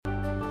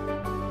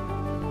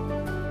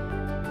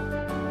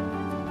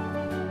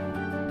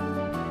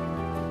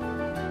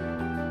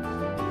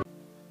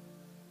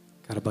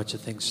Got a bunch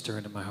of things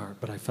stirring in my heart,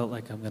 but I felt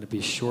like I'm going to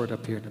be short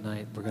up here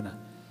tonight.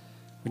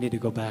 We need to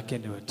go back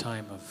into a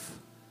time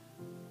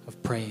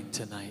of praying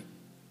tonight.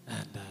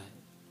 And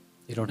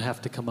you don't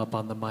have to come up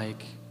on the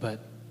mic,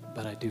 but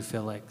I do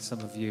feel like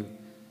some of you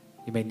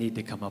may need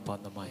to come up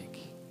on the mic.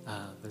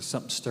 There's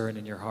something stirring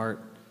in your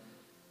heart,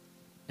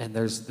 and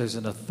there's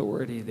an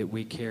authority that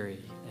we carry.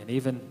 And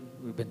even,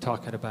 we've been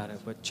talking about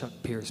it, but Chuck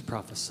Pierce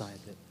prophesied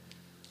that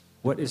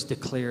what is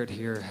declared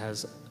here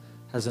has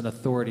an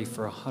authority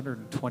for a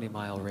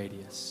 120-mile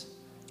radius.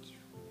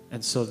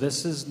 And so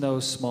this is no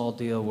small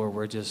deal where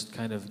we're just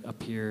kind of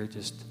up here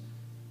just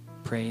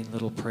praying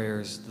little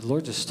prayers. The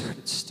Lord just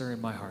started stirring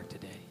my heart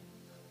today.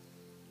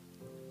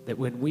 That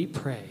when we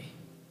pray,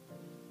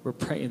 we're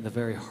praying the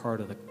very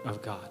heart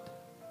of God.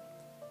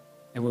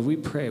 And when we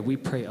pray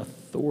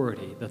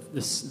authority,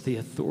 the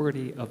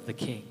authority of the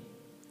King.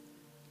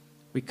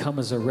 We come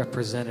as a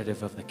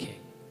representative of the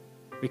King.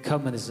 We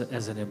come as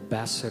an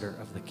ambassador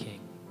of the King.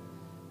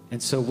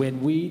 And so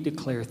when we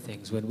declare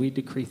things, when we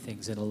decree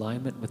things in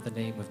alignment with the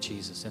name of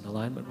Jesus, in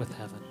alignment with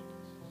heaven,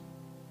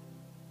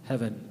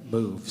 heaven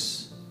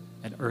moves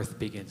and earth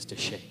begins to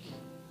shake.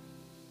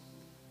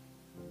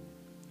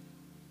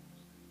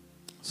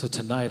 So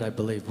tonight I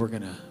believe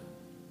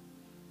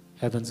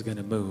heaven's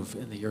gonna move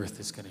and the earth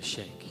is gonna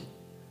shake.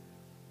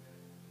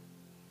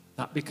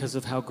 Not because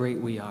of how great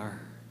we are,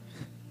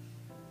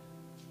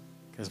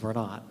 because we're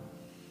not.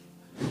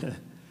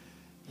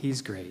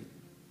 He's great.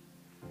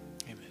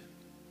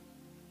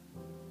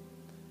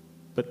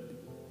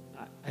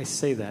 I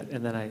say that,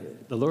 and then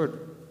the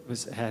Lord He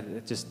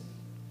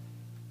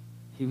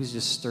was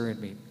just stirring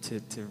me to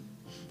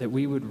that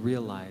we would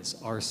realize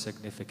our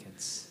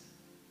significance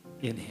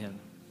in Him.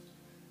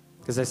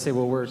 Because I say,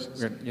 well, we're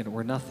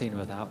nothing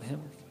without Him,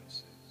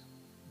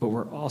 but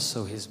we're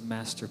also His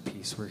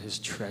masterpiece. We're His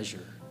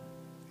treasure,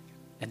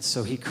 and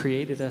so He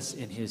created us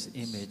in His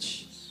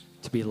image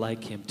to be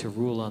like Him, to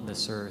rule on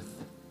this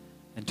earth,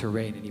 and to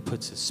reign. And He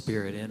puts His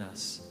Spirit in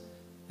us,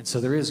 and so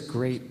there is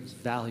great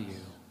value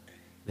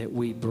that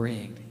we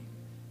bring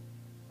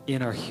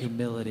in our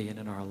humility and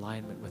in our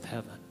alignment with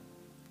heaven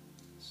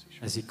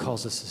as He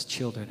calls us His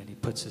children and He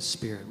puts His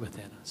Spirit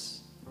within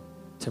us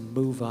to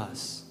move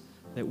us,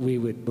 that we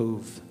would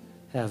move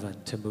heaven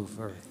to move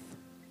earth,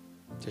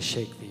 to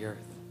shake the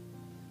earth.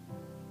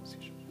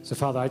 So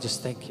Father, I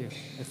just thank you.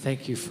 I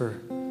thank you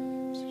for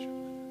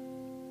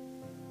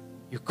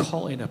you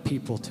calling a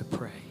people to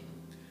pray.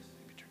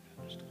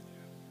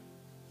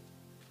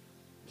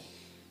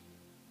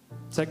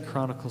 2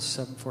 Chronicles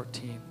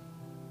 7:14.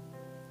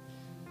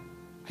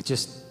 I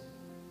just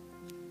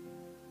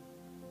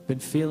been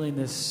feeling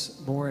this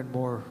more and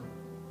more.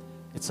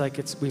 It's like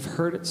we've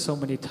heard it so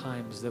many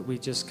times that we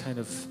just kind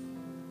of,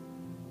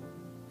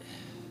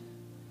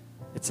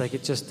 it's like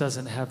it just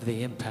doesn't have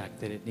the impact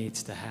that it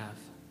needs to have.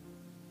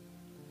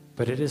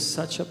 But it is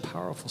such a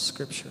powerful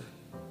scripture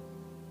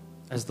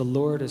as the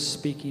Lord is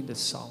speaking to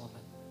Solomon.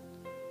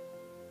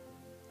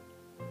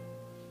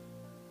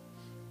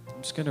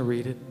 I'm just going to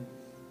read it.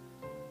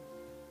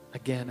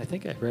 Again, I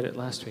think I read it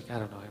last week. I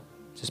don't know. I've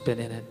just been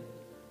in it.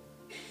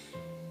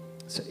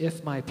 So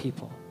if my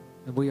people,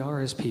 and we are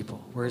His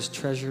people, we're His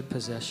treasured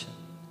possession.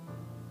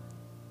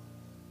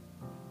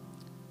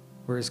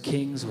 We're His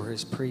kings, we're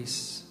His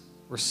priests.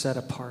 We're set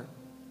apart.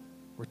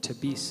 We're to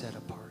be set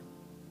apart.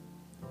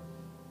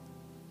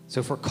 So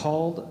if we're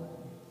called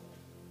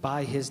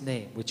by His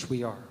name, which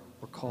we are,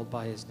 we're called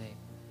by His name.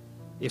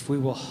 If we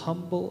will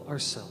humble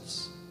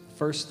ourselves,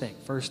 first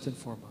and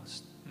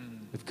foremost,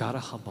 we've got to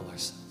humble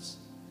ourselves.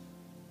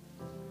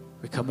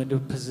 We come into a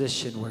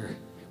position where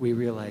we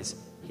realize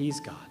He's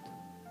God,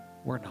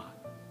 we're not.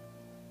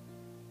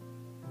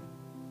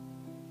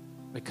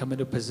 We come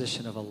into a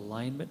position of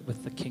alignment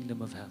with the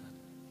kingdom of heaven.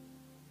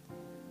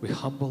 We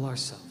humble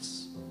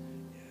ourselves.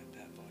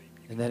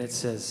 And then it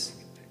says,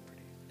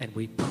 and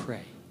we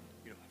pray.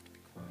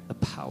 The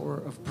power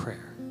of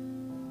prayer.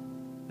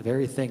 The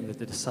very thing that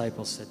the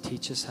disciples said,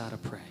 teach us how to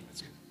pray.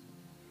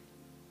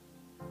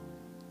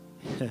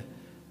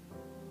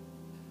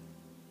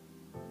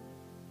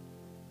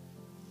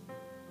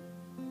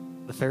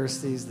 The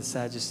Pharisees, the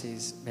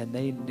Sadducees, man,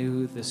 they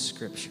knew the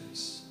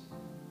scriptures.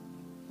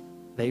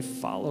 They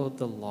followed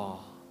the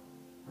law.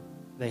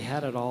 They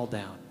had it all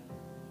down.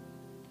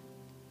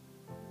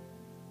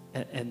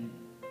 And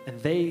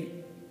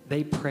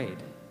they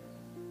prayed.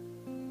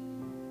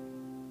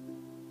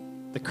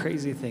 The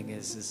crazy thing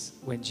is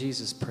when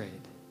Jesus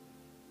prayed,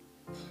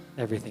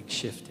 everything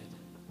shifted.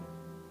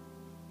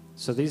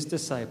 So these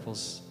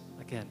disciples,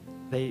 again,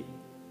 they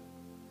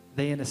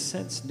in a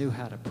sense knew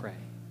how to pray.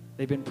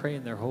 They've been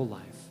praying their whole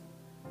life.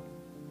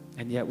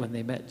 And yet when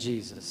they met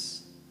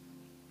Jesus,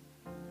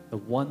 the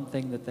one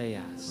thing that they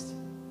asked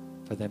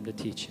for them to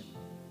teach Him,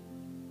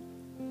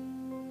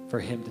 for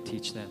Him to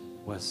teach them,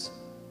 was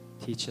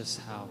teach us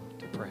how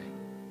to pray.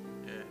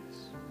 Yes.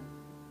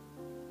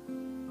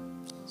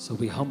 So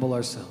we humble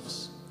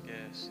ourselves.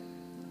 Yes.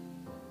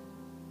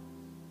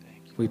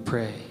 Thank you. We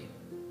pray.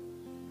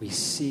 We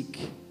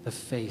seek the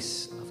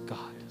face of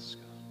God. Yes,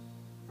 God.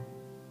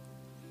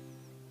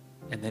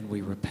 and then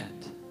we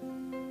repent.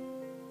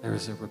 There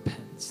is a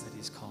repentance that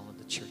he's calling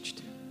the church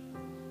to.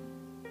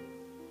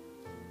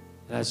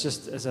 And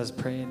as I was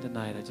praying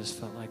tonight, I just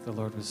felt like the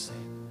Lord was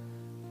saying,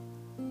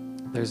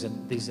 there's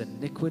these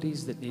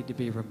iniquities that need to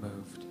be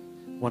removed.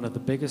 One of the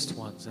biggest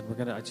ones,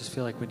 and I just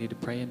feel like we need to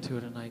pray into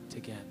it tonight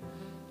again,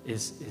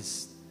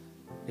 is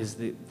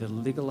the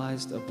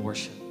legalized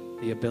abortion,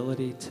 the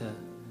ability to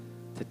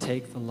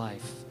take the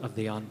life of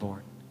the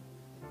unborn.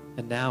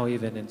 And now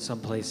even in some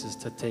places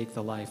to take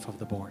the life of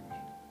the born.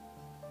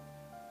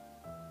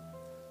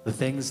 The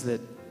things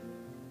that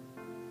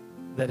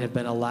have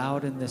been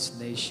allowed in this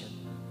nation,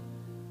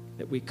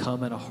 that we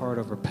come in a heart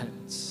of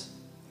repentance.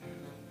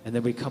 And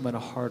then we come in a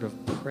heart of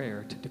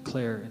prayer to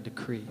declare and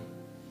decree.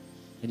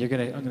 And I'm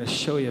going to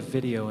show you a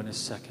video in a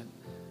second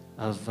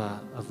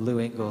of Lou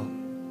Engle,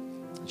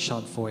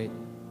 Sean Foyt.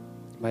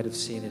 You might have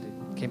seen it.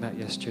 It came out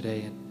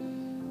yesterday.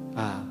 And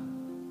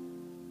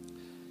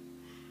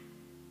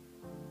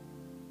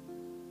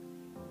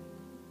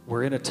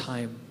we're in a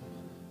time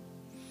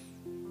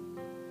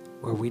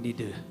where we need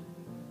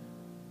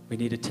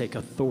to take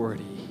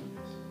authority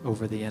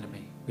over the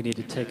enemy. We need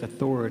to take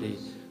authority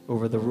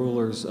over the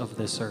rulers of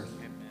this earth.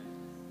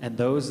 And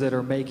those that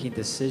are making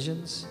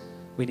decisions,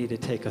 we need to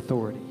take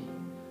authority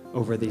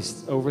over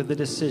the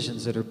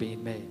decisions that are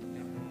being made.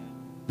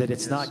 That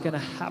it's not going to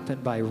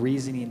happen by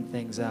reasoning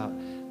things out.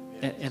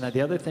 And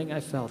the other thing I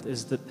felt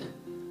is that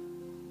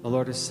the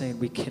Lord is saying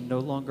we can no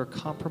longer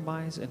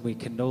compromise and we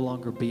can no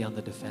longer be on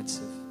the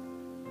defensive.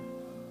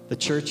 The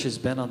church has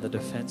been on the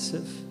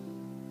defensive.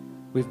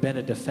 We've been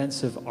a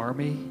defensive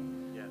army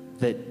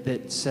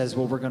that says,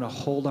 well, we're going to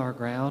hold our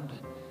ground,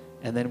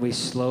 and then we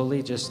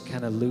slowly just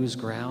kind of lose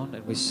ground,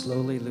 and we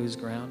slowly lose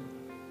ground.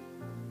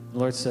 The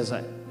Lord says,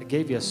 I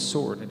gave you a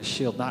sword and a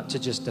shield, not to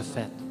just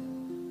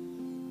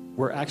defend.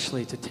 We're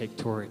actually to take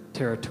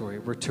territory.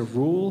 We're to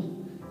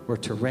rule, we're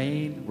to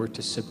reign, we're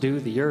to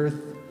subdue the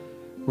earth,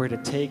 we're to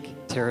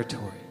take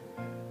territory.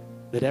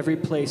 That every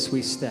place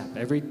we step,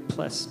 every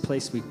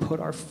place we put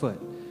our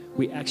foot,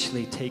 we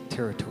actually take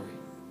territory.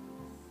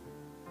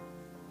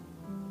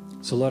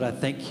 So Lord, I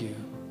thank you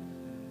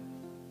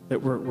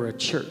that we're a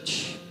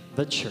church,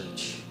 the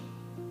church,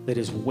 that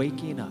is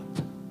waking up,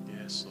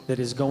 that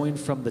is going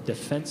from the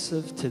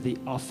defensive to the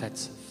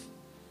offensive,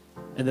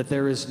 and that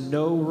there is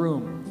no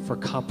room for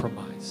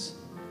compromise.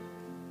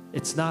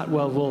 It's not,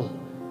 well,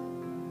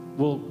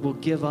 we'll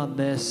give on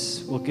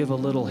this, we'll give a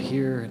little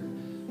here.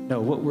 No,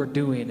 what we're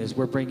doing is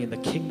we're bringing the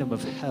kingdom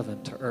of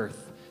heaven to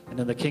earth, and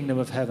in the kingdom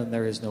of heaven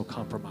there is no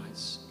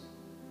compromise.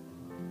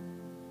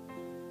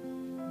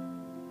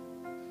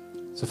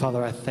 So,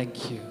 Father, I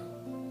thank you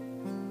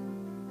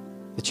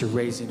that you're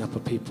raising up a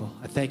people.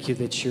 I thank you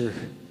that you're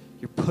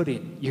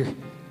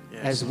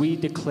as we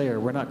declare,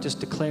 we're not just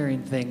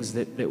declaring things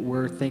that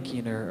we're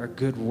thinking are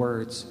good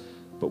words,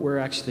 but we're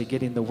actually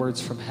getting the words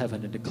from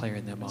heaven and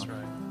declaring them on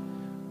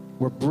earth.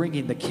 We're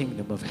bringing the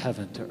kingdom of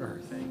heaven to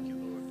earth. Thank you,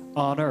 Lord.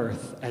 On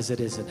earth as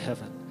it is in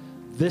heaven.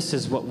 This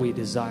is what we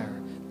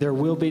desire. There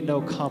will be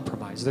no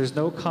compromise. There's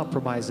no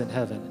compromise in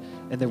heaven,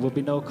 and there will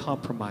be no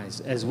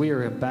compromise as we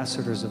are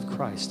ambassadors of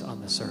Christ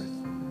on this earth.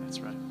 That's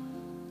right.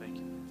 Thank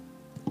you.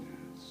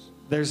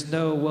 There's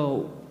no,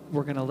 well,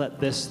 we're going to let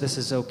this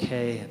is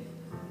okay, and,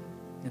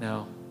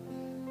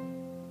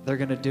 they're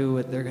going to do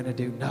what they're going to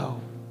do. No.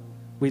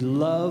 We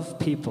love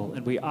people,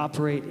 and we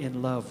operate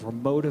in love. We're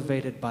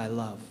motivated by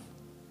love.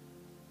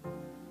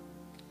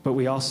 But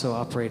we also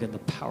operate in the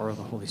power of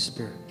the Holy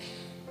Spirit.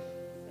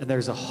 And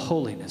there's a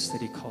holiness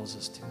that he calls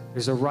us to.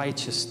 There's a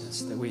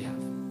righteousness that we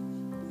have.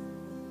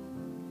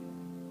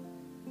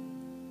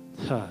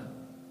 That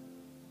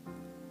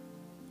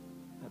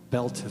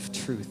belt of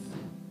truth.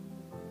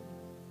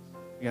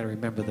 We got to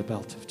remember the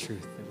belt of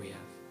truth that we have.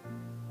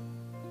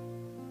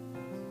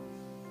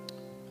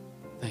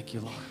 Thank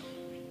you, Lord.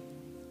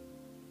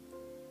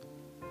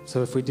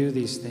 So if we do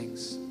these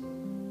things,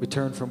 we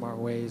turn from our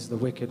ways, the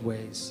wicked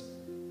ways,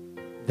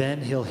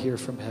 then he'll hear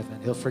from heaven.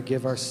 He'll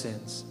forgive our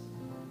sins,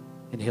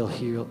 and he'll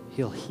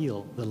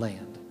heal the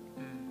land.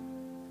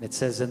 And it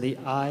says, in the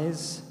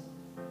eyes,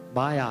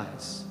 my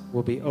eyes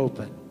will be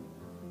open,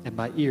 and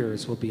my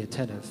ears will be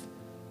attentive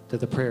to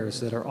the prayers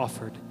that are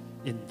offered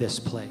in this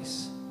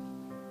place.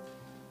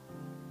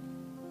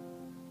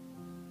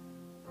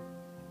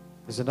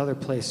 There's another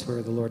place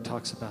where the Lord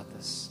talks about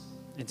this.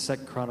 In 2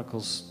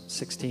 Chronicles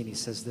 16, he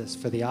says this,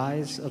 for the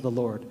eyes of the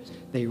Lord,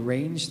 they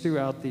range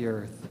throughout the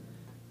earth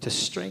to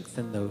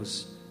strengthen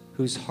those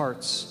whose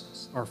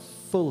hearts are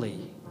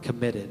fully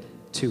committed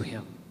to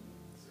him.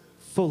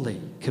 Fully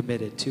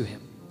committed to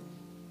him.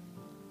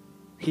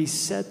 He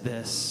said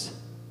this.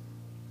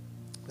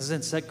 This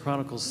is in 2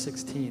 Chronicles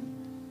 16.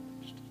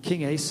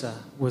 King Asa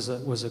was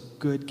a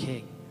good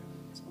king.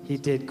 He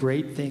did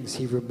great things.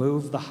 He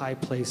removed the high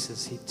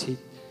places.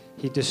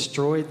 He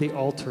destroyed the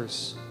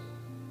altars.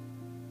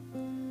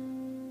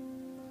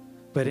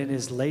 But in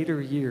his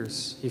later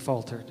years, he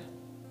faltered.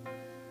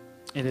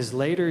 In his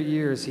later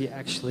years, he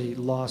actually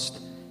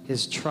lost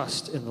his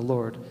trust in the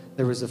Lord.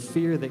 There was a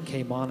fear that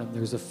came on him.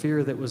 There was a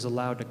fear that was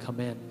allowed to come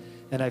in.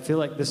 And I feel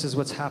like this is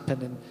what's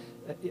happened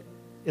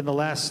in the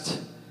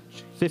last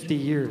 50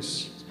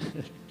 years,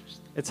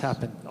 it's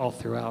happened all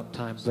throughout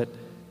time, but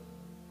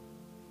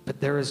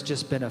there has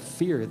just been a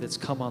fear that's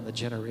come on the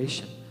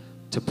generation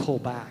to pull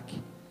back,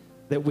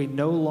 that we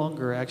no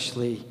longer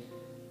actually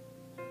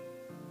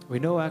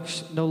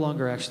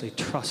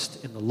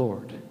trust in the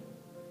Lord,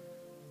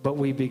 but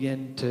we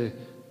begin to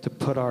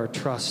put our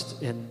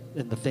trust in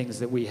the things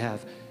that we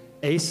have.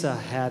 Asa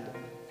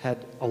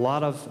had a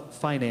lot of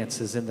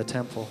finances in the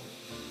temple,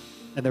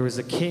 and there was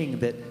a king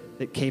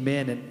that came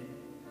in, and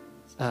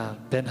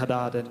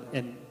Ben-Hadad,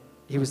 and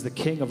he was the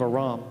king of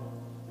Aram.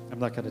 I'm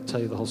not going to tell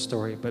you the whole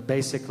story, but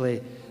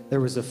basically there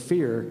was a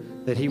fear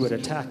that he would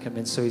attack him,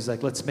 and so he's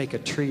like, let's make a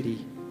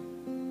treaty.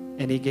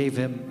 And he gave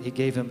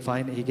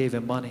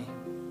him money.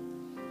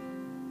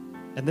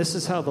 And this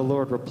is how the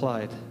Lord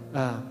replied.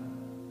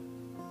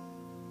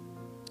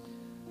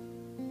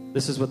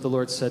 This is what the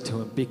Lord said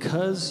to him: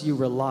 because you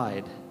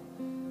relied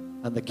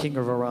on the king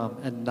of Aram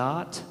and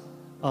not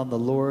on the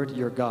Lord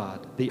your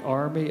God, the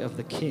army of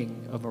the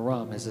king of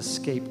Aram has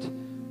escaped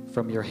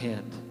from your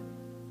hand.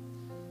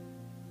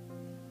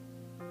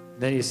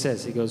 Then he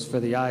says, he goes, for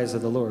the eyes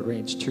of the Lord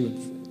range to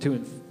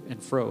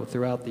and fro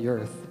throughout the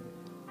earth,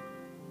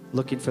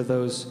 looking for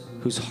those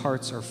whose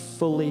hearts are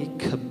fully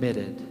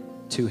committed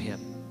to him.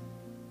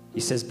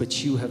 He says,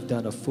 but you have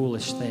done a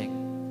foolish thing,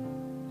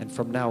 and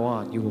from now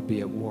on you will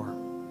be at war.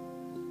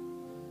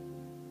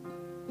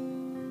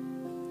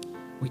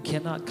 We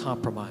cannot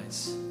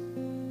compromise,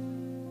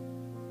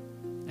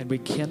 and we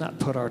cannot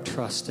put our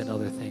trust in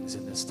other things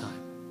in this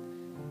time.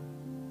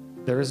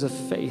 There is a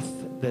faith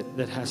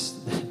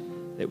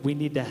that we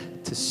need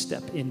to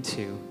step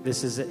into.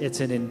 It's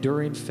an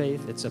enduring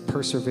faith, it's a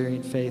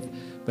persevering faith,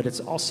 but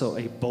it's also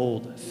a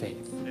bold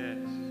faith. Yes.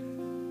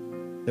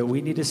 That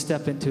we need to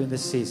step into in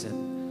this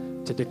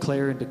season to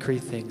declare and decree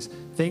things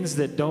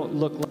that don't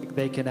look like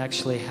they can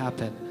actually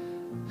happen.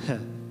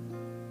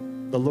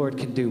 The Lord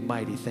can do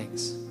mighty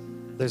things.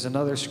 There's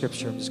another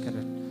scripture I'm just going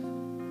to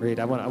read.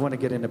 I want to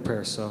get into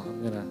prayer, so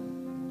I'm going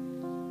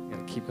to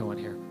keep going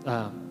here.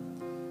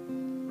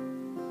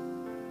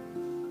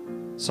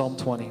 Psalm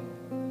 20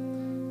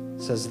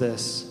 says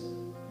this: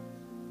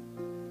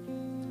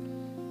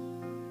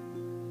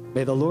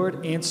 may the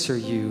Lord answer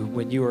you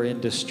when you are in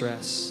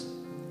distress.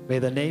 May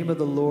the name of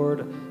the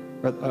Lord,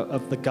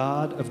 of the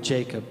God of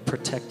Jacob,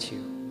 protect you.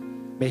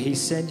 May he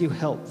send you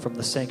help from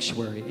the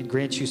sanctuary and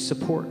grant you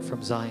support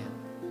from Zion.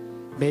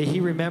 May he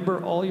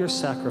remember all your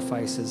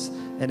sacrifices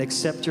and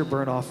accept your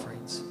burnt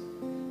offerings.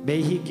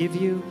 May he give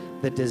you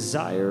the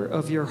desire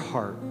of your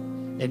heart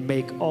and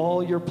make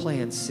all your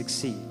plans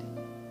succeed.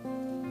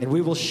 And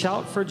we will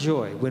shout for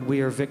joy when we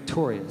are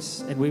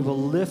victorious, and we will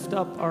lift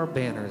up our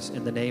banners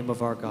in the name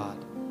of our God.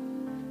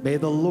 May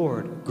the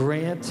Lord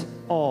grant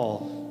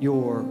all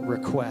your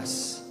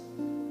requests.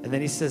 And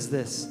then he says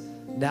this: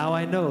 now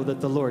I know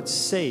that the Lord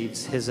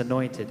saves his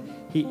anointed.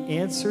 He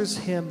answers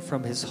him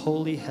from his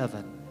holy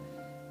heaven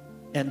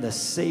and the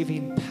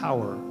saving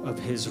power of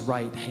his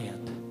right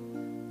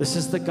hand. This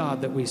is the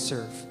God that we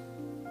serve.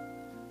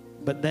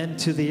 But then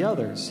to the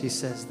others, he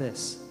says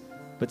this: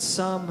 but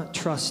some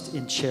trust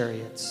in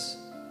chariots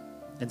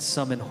and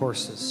some in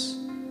horses.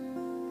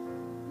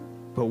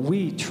 But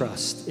we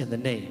trust in the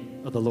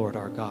name of the Lord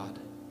our God.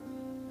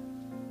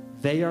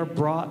 They are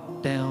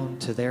brought down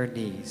to their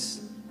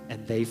knees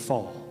and they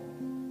fall.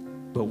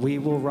 But we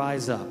will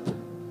rise up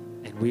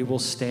and we will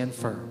stand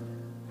firm.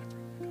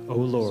 O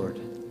Lord,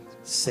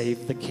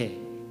 save the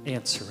King.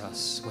 Answer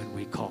us when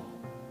we call.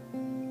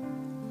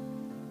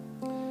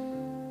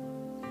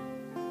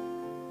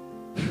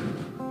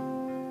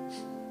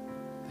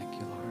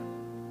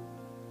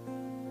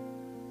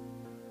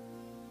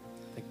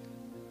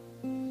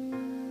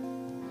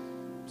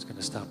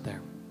 Stop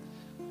there.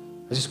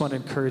 I just want to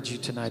encourage you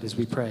tonight as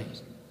we pray,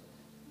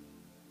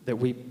 that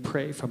we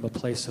pray from a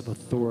place of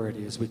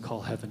authority as we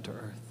call heaven to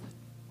earth.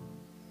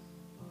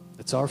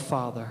 It's our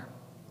Father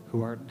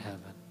who art in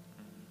heaven.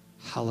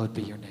 Hallowed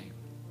be your name.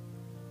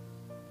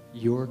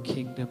 Your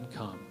kingdom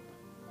come.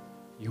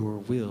 Your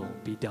will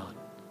be done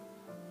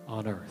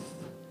on earth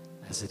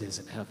as it is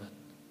in heaven.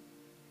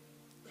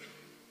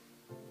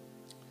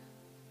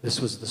 This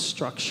was the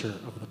structure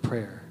of the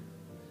prayer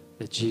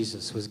that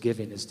Jesus was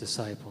giving his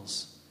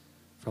disciples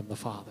from the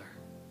Father.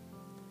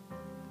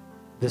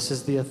 This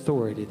is the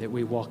authority that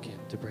we walk in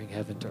to bring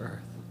heaven to earth.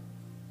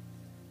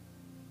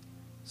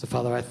 So,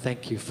 Father, I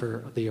thank you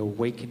for the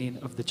awakening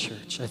of the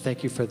church. I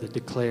thank you for the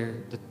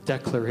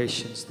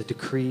declarations, the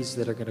decrees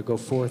that are going to go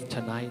forth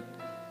tonight.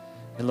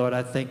 And Lord,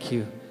 I thank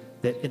you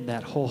that in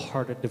that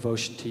wholehearted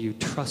devotion to you,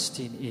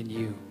 trusting in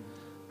you,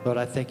 Lord,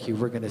 I thank you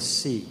we're going to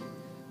see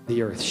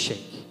the earth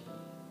shake.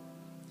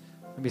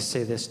 Let me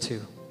say this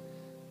too.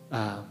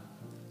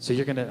 So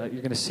you're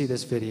gonna see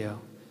this video.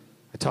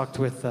 I talked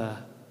with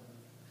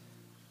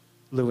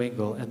Lou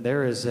Engle, and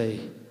there is a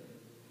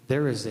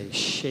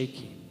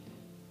shaking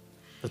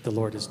that the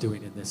Lord is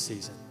doing in this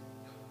season.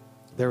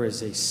 There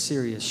is a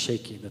serious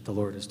shaking that the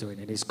Lord is doing,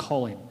 and He's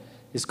calling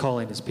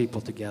His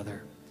people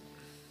together.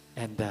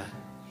 And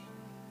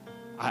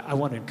I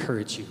want to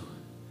encourage you.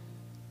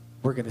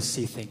 we're going to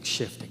see things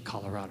shift in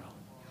Colorado.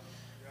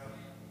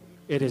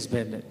 It has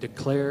been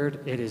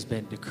declared. It has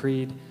been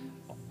decreed.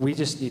 We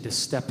just need to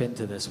step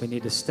into this. We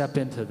need to step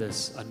into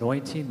this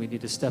anointing. We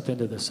need to step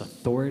into this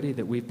authority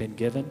that we've been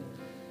given.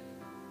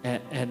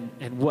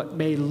 And what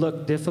may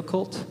look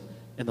difficult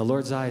in the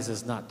Lord's eyes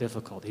is not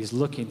difficult. He's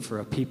looking for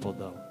a people,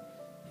 though.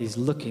 He's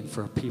looking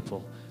for a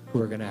people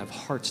who are going to have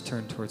hearts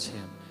turned towards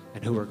him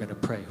and who are going to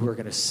pray, who are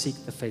going to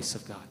seek the face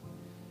of God.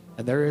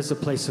 And there is a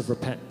place of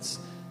repentance.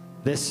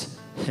 This,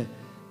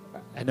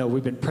 I know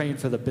we've been praying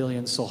for the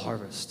billion soul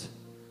harvest.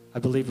 I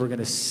believe we're going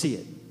to see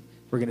it.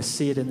 We're going to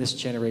see it in this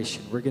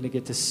generation. We're going to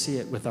get to see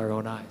it with our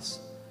own eyes.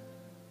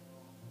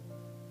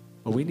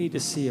 But we need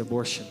to see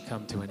abortion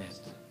come to an end.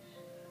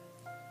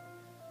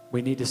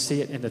 We need to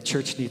see it, and the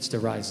church needs to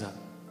rise up.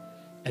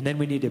 And then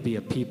we need to be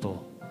a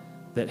people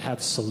that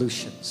have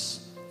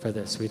solutions for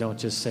this. We don't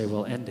just say,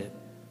 we'll end it,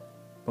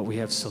 but we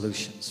have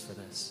solutions for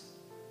this.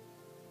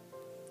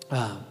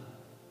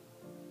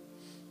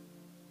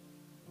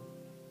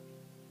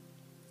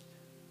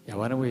 Yeah,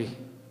 why don't we,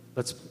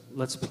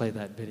 let's play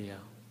that video.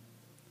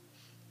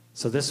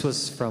 So this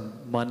was from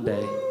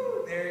Monday.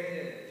 Woo, there it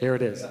is. Here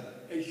it is.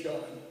 Hey,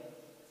 Sean.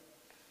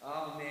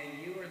 Oh, man,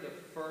 you were the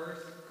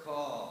first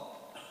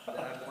call that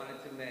I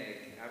wanted to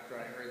make after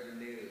I heard the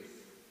news.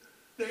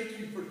 Thank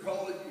you for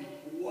calling me.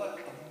 What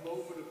a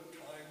moment of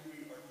time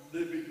we are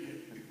living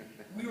in.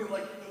 We were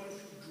like those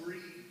who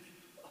dreamed.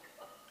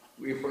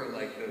 We were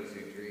like those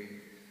who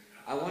dreamed.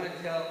 I want to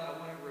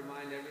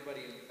remind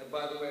everybody,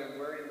 by the way, I'm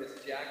wearing this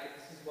jacket.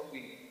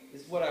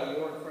 This is what I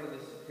wore in front of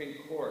the Supreme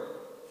Court.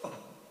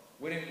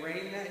 When it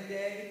rained that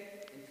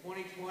day in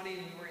 2020, we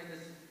were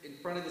in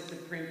front of the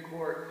Supreme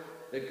Court.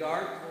 The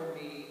guard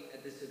told me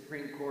at the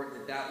Supreme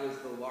Court that was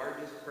the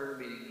largest prayer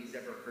meeting he's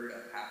ever heard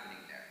of happening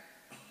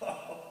there.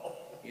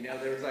 You know,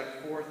 there was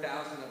like 4,000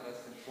 of us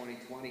in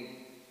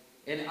 2020.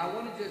 And I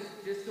want to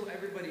just so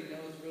everybody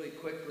knows really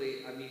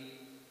quickly, I mean,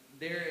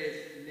 there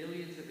is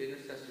millions of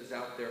intercessors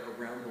out there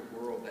around the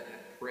world that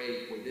have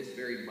prayed for this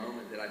very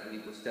moment that I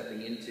believe we're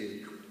stepping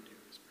into.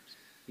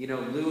 You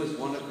know, Lou is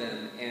one of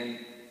them. And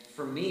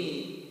for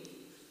me,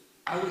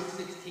 I was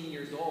 16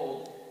 years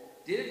old,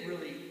 didn't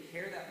really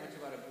care that much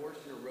about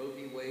abortion or Roe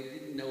v. Wade,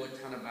 didn't know a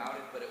ton about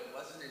it, but it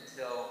wasn't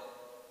until,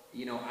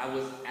 you know, I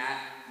was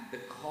at the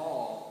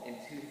call in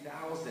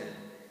 2000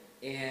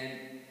 and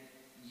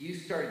you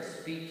started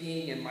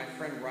speaking, and my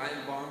friend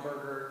Ryan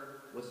Baumberger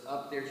was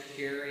up there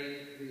sharing,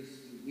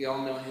 we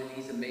all know him,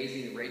 he's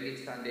amazing, the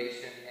Radiance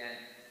Foundation, and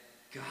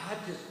God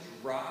just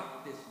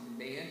dropped this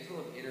mantle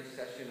of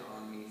intercession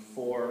on me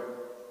for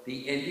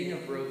the ending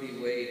of Roe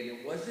v. Wade, and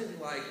it wasn't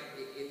like,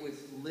 it was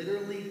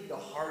literally the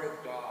heart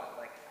of God.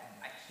 Like,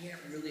 I can't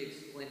really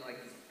explain,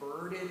 like, this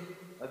burden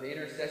of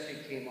intercession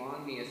came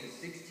on me as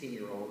a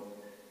 16-year-old,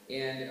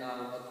 and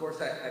of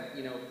course I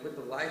you know, put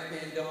the life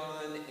band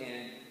on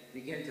and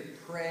began to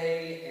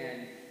pray,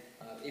 and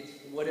it's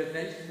what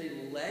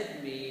eventually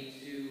led me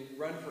to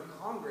run for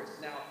Congress.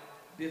 Now,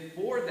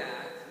 before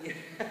that,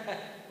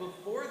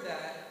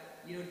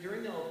 you know,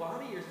 during the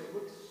Obama years, it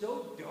looked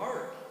so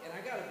dark, and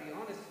I gotta be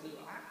honest, Lou,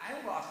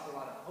 I lost a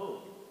lot of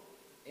hope.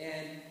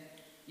 And,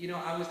 you know,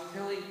 I was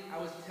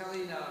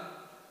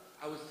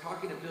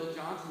talking to Bill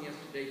Johnson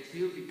yesterday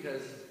too,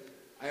 because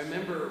I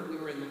remember we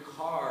were in the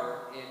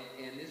car,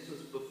 and this was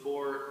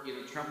before, you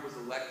know, Trump was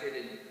elected,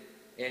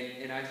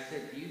 and I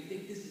said, do you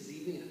think this is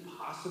even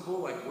possible?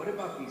 Like, what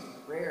about these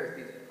prayers,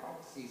 these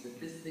prophecies, that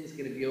this thing's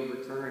going to be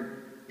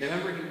overturned? And I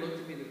remember he looked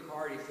at me in the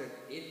car and he said,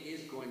 it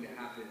is going to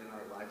happen in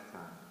our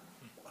lifetime.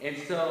 And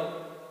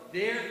so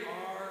there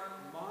are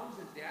moms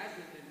and dads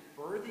that have been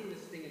birthing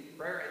this thing in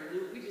prayer. And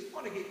Lou, we just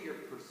want to get your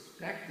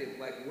perspective.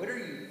 Like, what are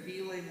you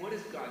feeling? What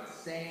is God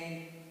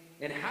saying?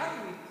 And how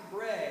do we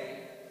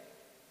pray?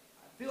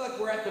 I feel like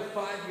we're at the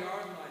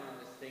 5-yard line on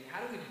this thing. How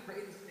do we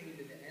pray this thing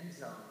into the end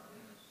zone?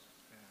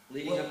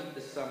 Leading up to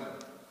the summer.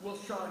 Well,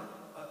 Sean,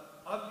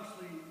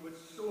 obviously what's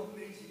so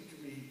amazing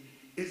to me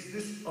is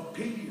this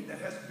opinion that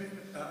has been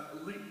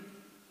leaked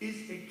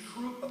is a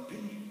true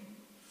opinion.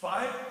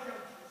 5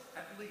 judges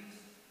at least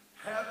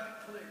have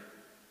declared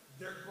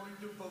they're going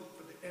to vote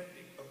for the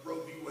ending of Roe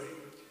v. Wade.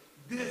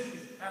 This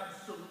is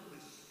absolutely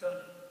stunning.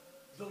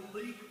 The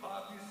leak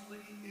obviously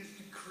is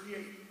to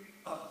create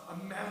a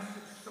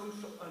massive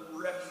social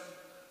unrest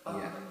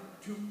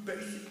to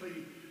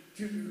basically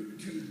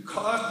to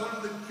cause one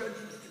of the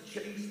judges to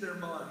change their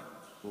mind.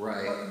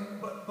 Right.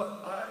 But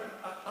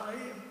I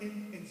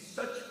am in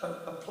such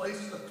a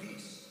place of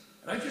peace.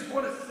 And I just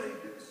want to say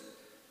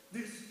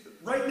this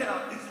right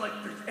now, it's like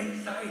there's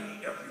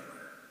anxiety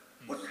everywhere.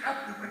 What's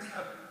happening?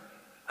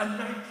 A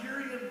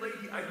Nigerian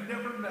lady, I've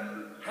never met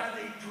her, had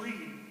a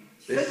dream.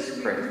 This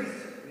is crazy.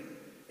 Recently,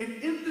 and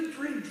in the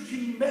dream,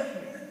 she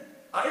met me.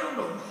 I don't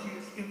know who she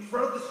is. In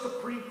front of the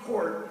Supreme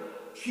Court,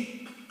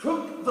 she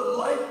took the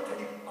life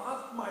tape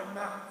off my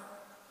mouth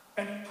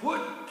and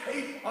put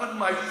tape on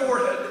my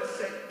forehead that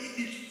said, "It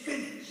is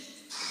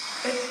finished."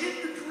 And in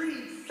the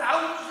dream,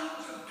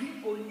 thousands of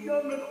people,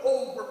 young and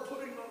old, were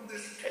putting on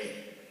this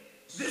tape.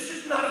 This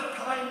is not a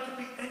time to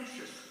be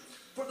anxious.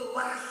 For the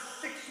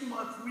last 6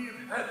 months, we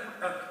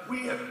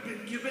have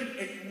been given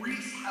a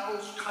Reese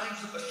Howells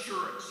kinds of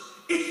assurance.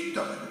 It's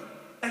done,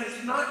 and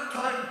it's not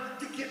time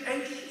to get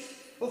anxious.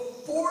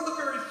 Before the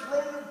very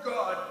throne of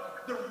God,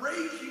 the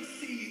raging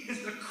sea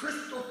is the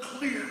crystal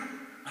clear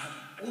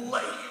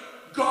lake.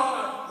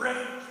 God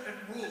reigns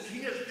and rules.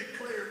 He has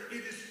declared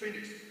it is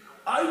finished.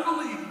 I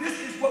believe this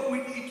is what we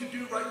need to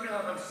do right now.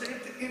 And I'm saying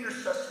to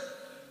intercessors,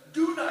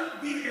 do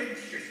not be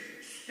anxious.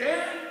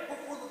 Stand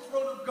before the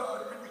throne of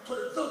God and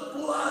declare the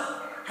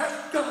blood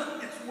has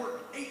done its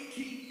work.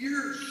 18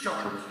 years,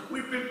 Sean.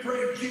 We've been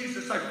praying,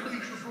 Jesus, I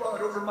plead your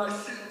blood over my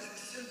sins, the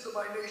sins of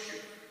my nation.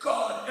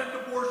 God, end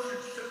abortion,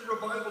 send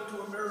revival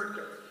to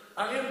America.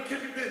 I am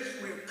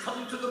convinced we have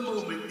come to the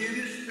moment. It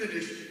is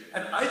finished.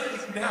 And I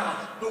think now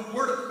the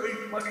word of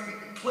faith must be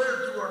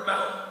declared through our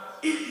mouth.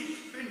 It is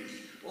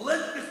finished.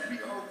 Let this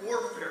be our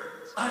warfare.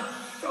 I'm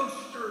so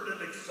stirred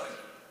and excited.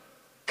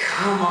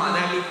 Come on,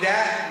 I mean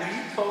that, when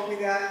you told me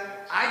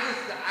that, I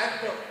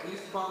felt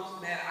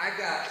goosebumps, man. I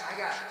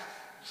got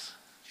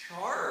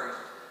charged.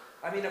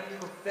 I mean, a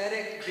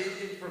prophetic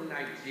vision from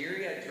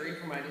Nigeria, a dream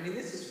from I mean,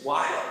 this is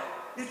wild.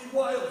 It's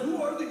wild.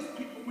 Who are these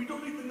people? We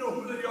don't even know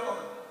who they are.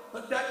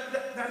 But that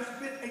has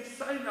been a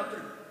sign out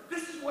there.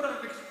 This is what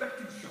I'm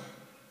expecting, Sean.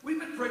 We've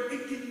been praying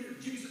 18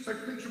 years. Jesus, I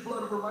plead your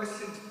blood over my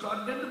sins.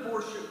 God, end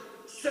abortion.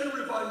 Send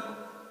revival.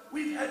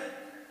 We've had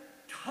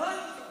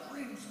tons of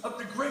dreams of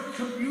the great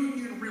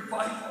communion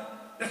revival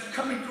that's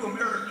coming to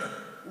America.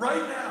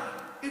 Right now,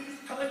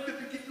 it's time to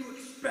begin to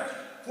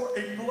expect for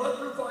a blood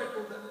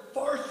revival that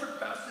far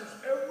surpasses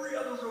every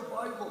other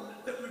revival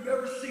that we've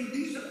ever seen.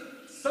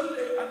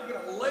 Someday I'm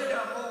going to lay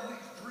out all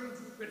these dreams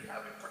we've been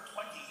having for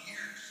 20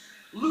 years.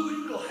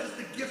 Louisville has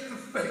the gift of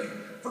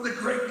faith for the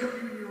great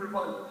communion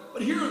revival.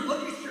 But here,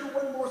 let me share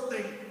one more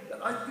thing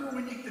that I feel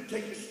we need to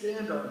take a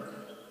stand on.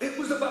 It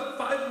was about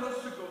 5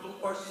 months ago,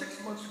 or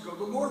 6 months ago,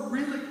 the Lord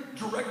really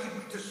directed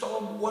me to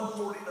Psalm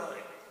 149.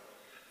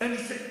 And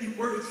he said,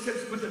 where it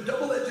says, with a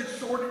double-edged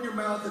sword in your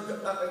mouth,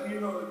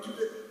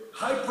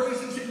 high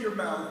praises in your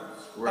mouth.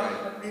 Right.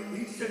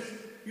 He says,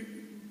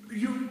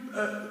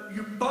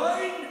 you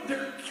bind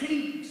their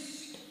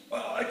kings.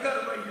 Oh, I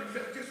got it right here.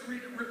 Can I just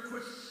read it real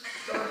quick?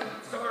 Sorry.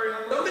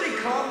 Somebody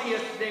called me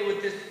yesterday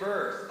with this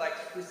verse, like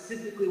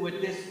specifically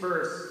with this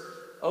verse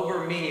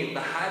over me,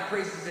 the high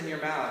praises in your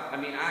mouth. I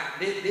mean,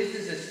 this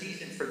is a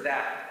season for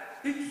that.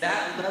 Exactly.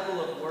 That level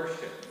of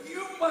worship.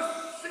 You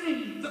must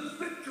sing the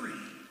victory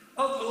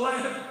of the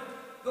Lamb,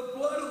 the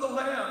blood of the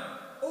Lamb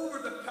over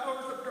the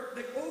powers of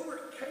darkness. They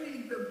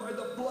overcame them by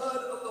the blood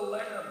of the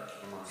Lamb.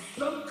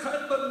 Some kind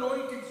of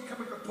anointing is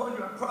coming upon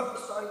you. I'm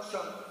prophesying,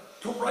 son,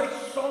 to write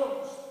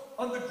songs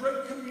on the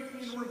great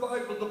communion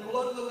revival, the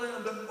blood of the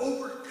Lamb that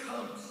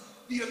overcomes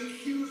the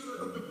accuser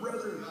of the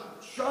brethren.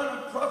 Sean,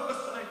 I'm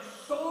prophesying,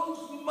 songs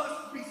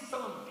must be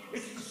sung.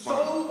 It's the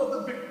song of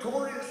the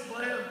victorious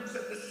Lamb who's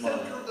at the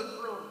center of the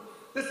throne.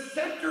 The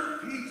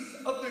centerpiece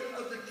of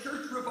the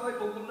church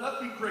revival will not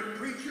be great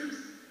preachers,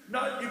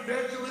 not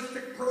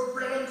evangelistic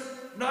programs,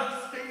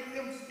 not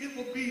stadiums. It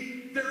will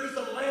be, there is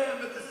a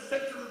Lamb at the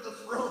center of the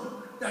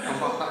throne that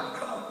has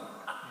overcome.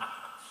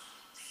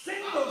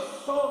 Sing those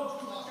songs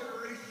to a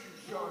generation,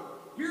 Sean.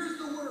 Here's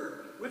the word.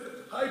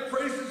 With high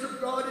praises of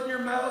God in your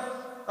mouth,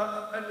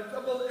 and a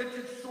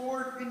double-edged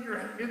sword in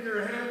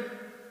their hand,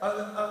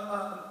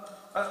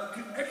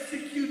 to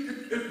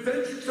execute the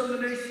vengeance on the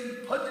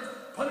nation,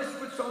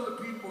 punishments on the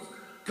peoples,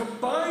 to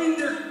bind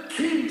their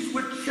kings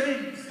with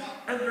chains,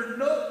 and their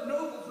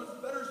nobles with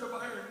fetters of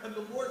iron. And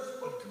the Lord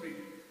spoke to me,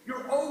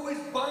 you're always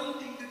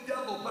binding the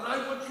devil, but I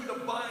want you to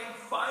bind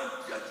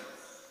 5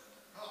 judges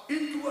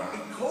into a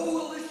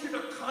coalition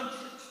of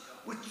conscience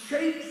with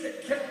chains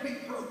that can't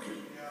be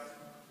broken.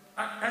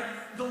 And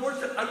the Lord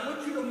said, I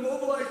want you to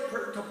mobilize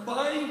prayer to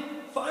bind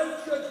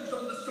 5 judges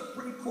on the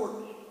Supreme Court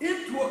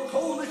into a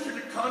coalition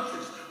of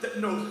conscience that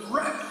no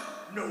threats,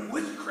 no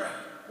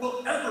witchcraft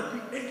will ever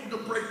be able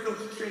to break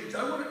those chains.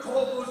 I want to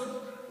call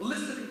those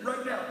listening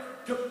right now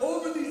to,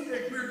 over these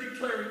days, we are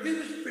declaring it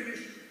is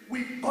finished.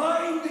 We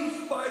bind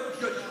these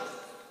 5 judges,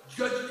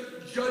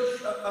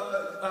 Judge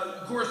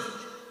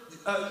Gorsuch,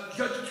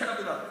 Judge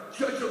Kavanaugh,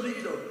 Judge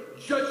Alito,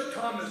 Judge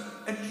Thomas,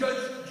 and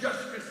Judge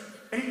Justice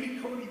Amy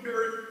Coney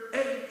Barrett,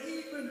 and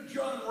even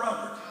John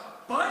Roberts.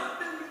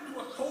 Bind them into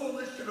a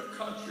coalition of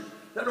conscience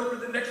that over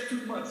the next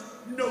 2 months,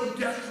 no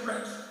death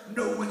threats,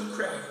 no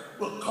witchcraft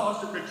will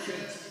cause them to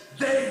change.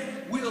 They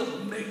will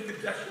make the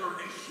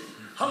declaration.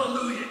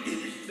 Hallelujah, it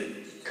is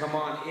finished. Come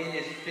on, it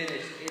is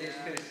finished. It is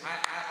finished.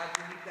 I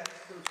believe that's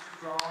so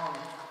strong.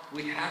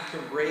 We have to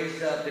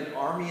raise up an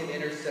army of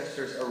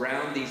intercessors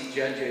around these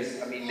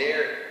judges. I mean,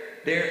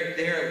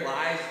 their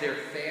lives, their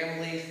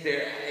families,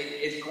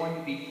 it's going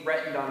to be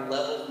threatened on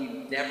levels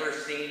we've never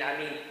seen. I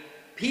mean,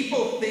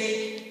 people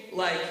think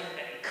like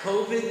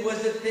COVID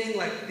was a thing,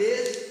 like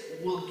this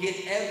will get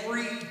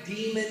every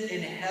demon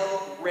in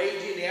hell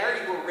raging. They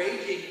already were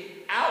raging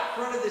out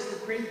front of the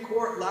Supreme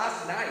Court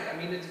last night. I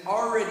mean, it's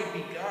already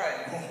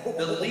begun.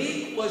 The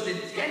league was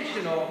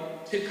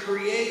intentional to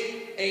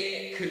create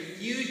a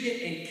confusion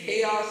and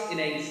chaos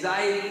and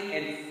anxiety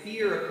and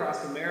fear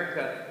across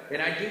America.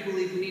 And I do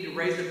believe we need to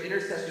raise up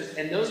intercessors.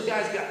 And those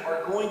guys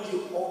are going to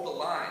hold the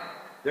line.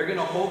 They're going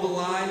to hold the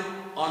line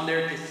on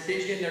their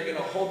decision. They're going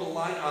to hold the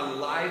line on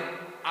life.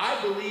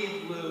 I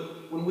believe, Lou,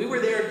 when we were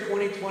there in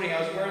 2020, I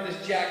was wearing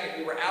this jacket.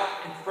 We were out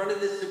in front of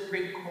the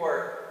Supreme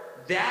Court.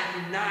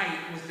 That night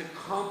was the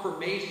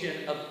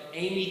confirmation of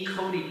Amy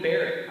Coney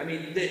Barrett. I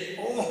mean,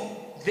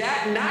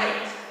 that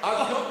night,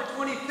 October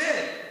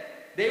 25th,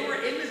 they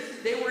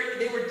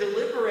were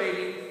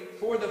deliberating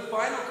for the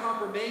final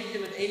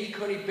confirmation of Amy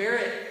Coney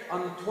Barrett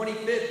on the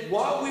 25th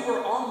while we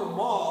were on the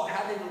mall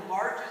having the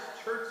largest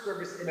church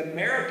service in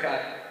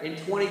America in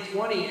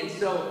 2020. And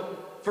so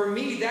for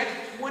me, that's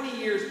 20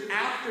 years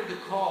after the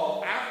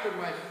call, after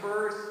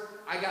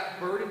I got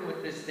burdened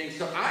with this thing.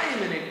 So I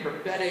am in a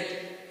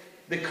prophetic,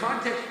 the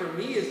context for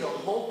me is a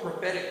whole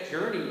prophetic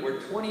journey where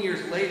 20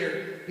 years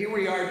later, here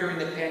we are during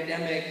the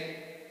pandemic.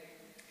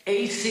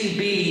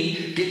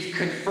 ACB gets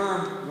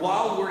confirmed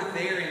while we're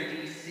there in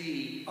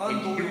DC,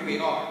 and here we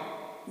are.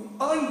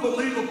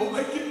 Unbelievable.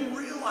 I didn't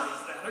realize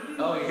that.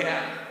 Oh,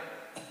 yeah.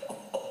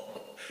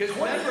 20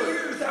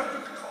 years after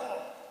the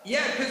call.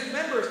 Yeah, because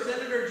remember,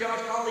 Senator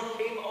Josh Hawley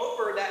came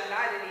over that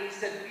night and he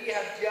said, we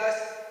have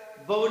just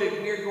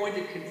voted, we are going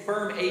to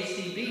confirm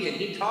ACB. And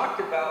he talked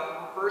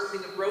about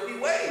reversing of Roe v.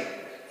 Wade.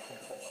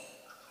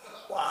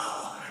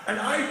 Wow. And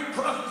I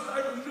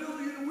prophesied 1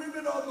 million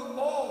women on the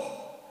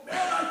mall. Man,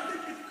 I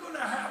think it's going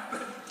to happen.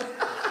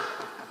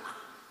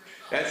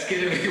 That's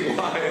going to be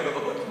wild.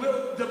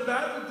 Well, the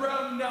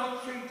battleground now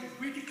changes.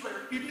 We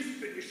declare it is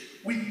finished.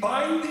 We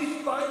bind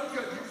these 5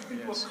 judges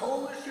into a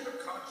coalition of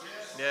conscience.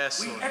 Yes,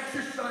 we Lord.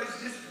 exercise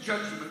this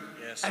judgment.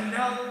 Yes, and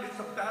now it's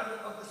a battle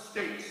of the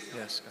states.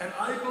 Yes, and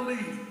I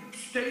believe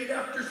state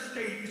after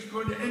state is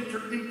going to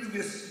enter into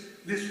this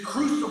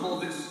crucible,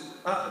 this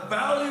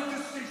valley of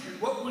decision.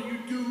 What will you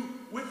do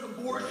with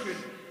abortion?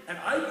 And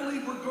I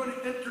believe we're going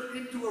to enter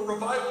into a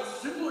revival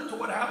similar to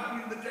what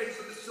happened in the days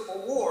of the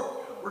Civil War,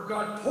 where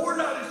God poured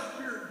out his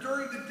Spirit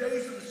during the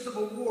days of the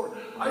Civil War.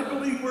 I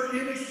believe we're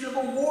in a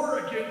civil war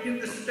again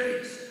in the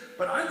states.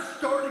 But I'm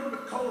starting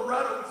with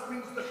Colorado, which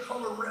means the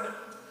color red.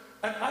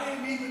 And I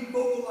am even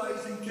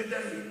mobilizing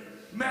today,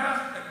 a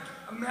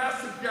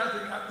massive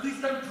gathering, at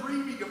least I'm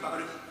dreaming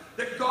about it,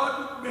 that God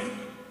would make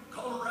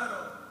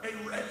Colorado a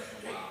red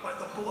state by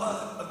the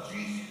blood of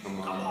Jesus.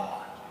 Come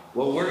on.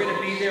 Well, we're going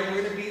to be there.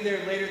 We're going to be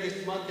there later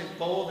this month in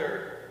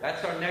Boulder.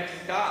 That's our next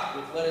stop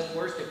with Let Us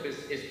Worship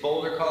is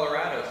Boulder,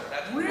 Colorado. So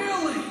that's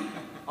really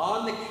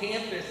on the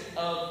campus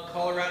of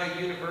Colorado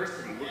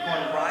University. We're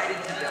going right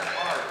into the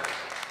heart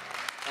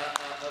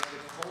of the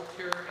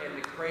culture and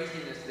the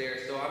craziness there.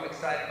 So I'm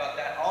excited about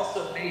that.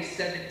 Also, May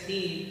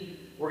 17th,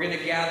 we're going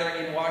to gather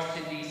in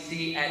Washington,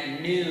 D.C. at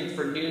noon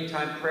for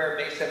noontime prayer,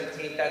 May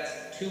 17th.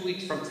 That's 2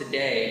 weeks from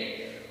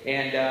today.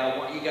 And I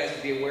want you guys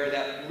to be aware of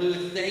that. Lou,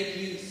 thank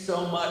you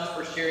so much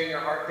for sharing your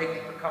heart. Thank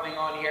you for coming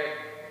on here.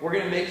 We're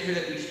going to make sure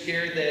that we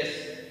share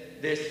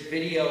this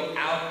video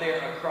out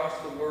there across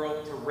the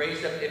world to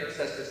raise up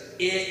intercessors.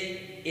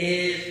 It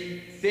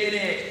is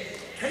finished.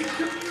 Take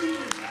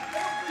communion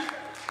every day.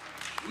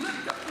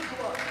 Lift up the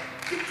blood.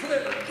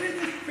 Declare it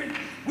is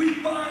finished.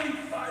 We bind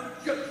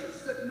 5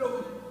 judges that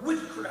know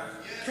witchcraft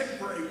can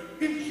break.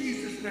 In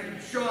Jesus' name.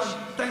 Sean,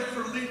 thanks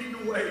for leading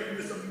the way in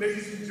this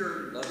amazing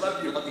journey.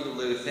 Love you,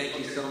 Lou. Thank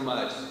you so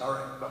much. All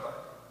right. Bye-bye.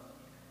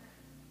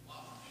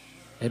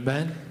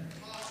 Amen.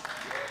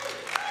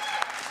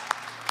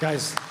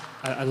 Guys,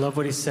 I love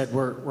what he said.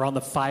 We're on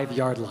the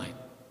 5-yard line.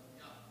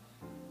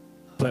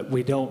 But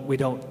we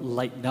don't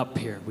lighten up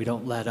here. We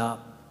don't let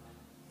up.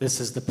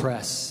 This is the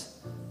press.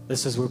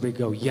 This is where we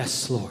go,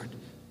 yes, Lord.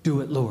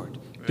 Do it, Lord.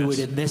 Do it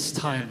in this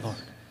time, Lord.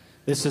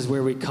 This is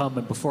where we come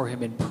and before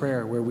him in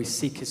prayer, where we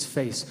seek his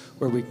face,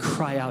 where we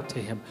cry out to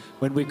him.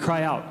 When we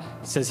cry out,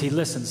 it says he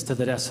listens to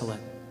the desolate.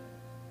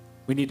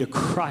 We need to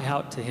cry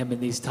out to him in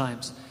these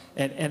times.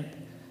 And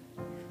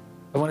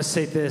I want to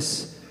say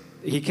this.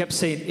 He kept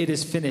saying, it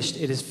is finished,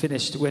 it is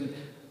finished. When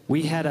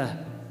we had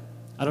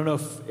I don't know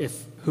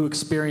if who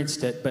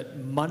experienced it, but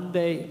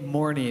Monday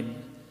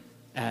morning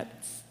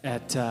at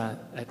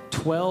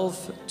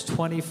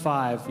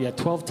 12:25,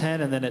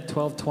 12:10, and then at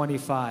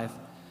 12:25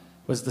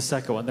 was the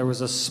second one. There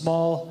was a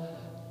small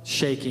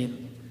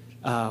shaking.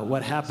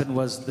 What happened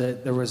was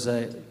that there was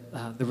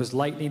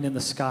lightning in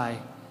the sky,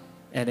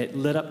 and it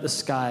lit up the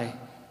sky,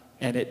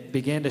 and it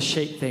began to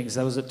shake things.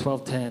 That was at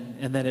 12:10,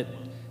 and then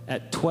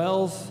at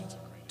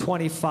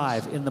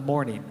 12:25 in the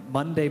morning,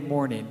 Monday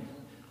morning,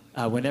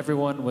 when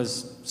everyone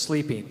was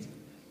sleeping,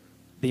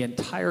 the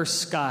entire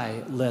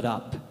sky lit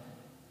up.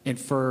 And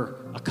for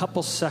a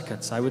couple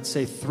seconds, I would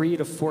say 3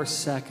 to 4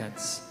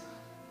 seconds,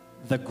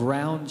 the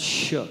ground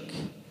shook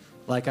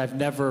like I've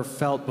never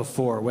felt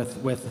before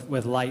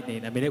with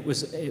lightning. I mean,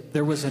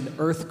 there was an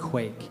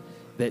earthquake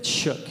that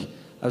shook.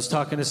 I was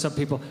talking to some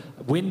people.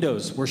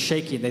 Windows were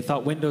shaking. They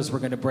thought windows were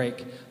going to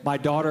break. My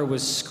daughter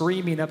was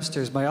screaming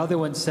upstairs. My other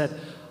one said,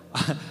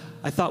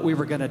 I thought we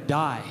were going to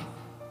die.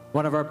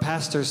 One of our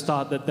pastors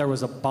thought that there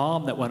was a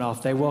bomb that went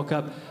off. They woke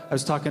up. I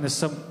was talking to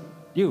some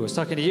you, I was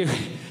talking to you.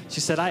 She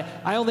said,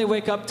 I only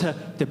wake up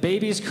to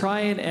babies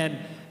crying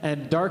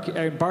and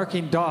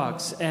barking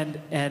dogs.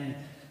 And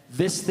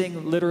this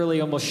thing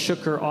literally almost shook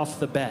her off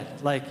the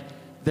bed. Like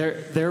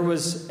there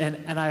was,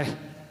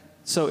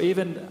 so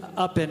even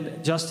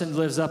Justin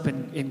lives up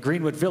in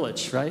Greenwood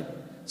Village, right?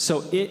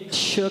 So it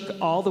shook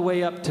all the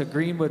way up to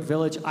Greenwood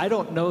Village. I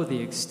don't know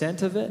the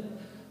extent of it,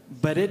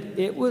 but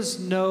it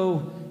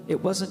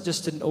wasn't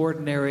just an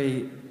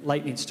ordinary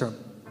lightning storm.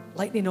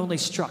 Lightning only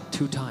struck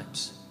 2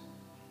 times.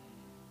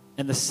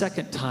 And the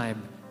second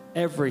time,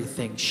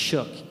 everything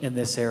shook in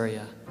this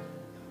area.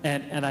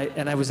 And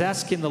I was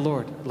asking the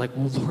Lord, like,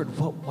 well, Lord,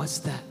 what was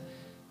that?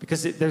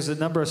 Because there's a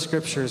number of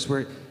scriptures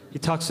where he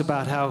talks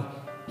about how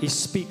he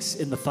speaks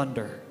in the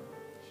thunder.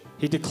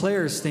 He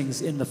declares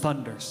things in the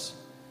thunders.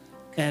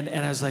 And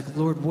I was like,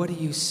 Lord, what are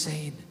you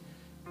saying?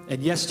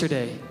 And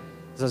yesterday,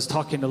 as I was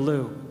talking to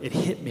Lou, it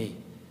hit me.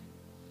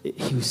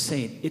 He was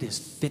saying, it is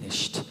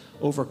finished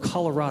over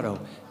Colorado.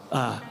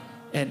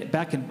 And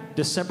back in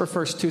December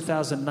 1st,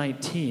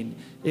 2019,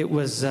 it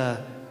was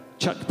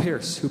Chuck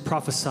Pierce who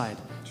prophesied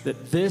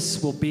that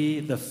this will be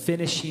the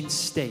finishing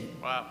state.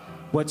 Wow.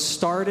 What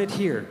started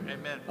here,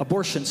 Amen.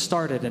 Abortion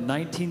started in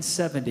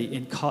 1970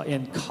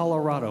 in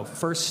Colorado,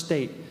 first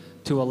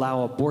state to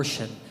allow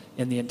abortion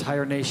in the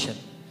entire nation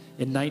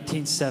in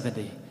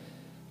 1970.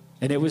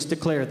 And it was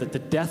declared that the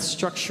death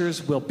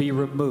structures will be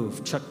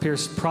removed. Chuck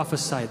Pierce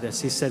prophesied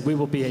this. He said, we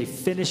will be a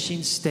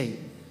finishing state.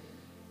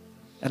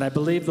 And I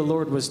believe the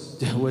Lord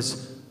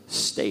was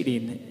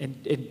stating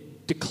and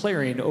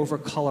declaring over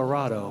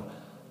Colorado,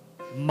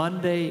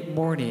 Monday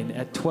morning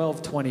at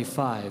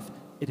 12:25,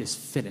 it is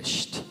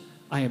finished.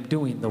 I am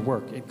doing the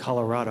work in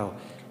Colorado.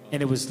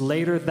 And it was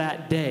later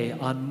that day,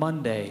 on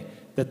Monday,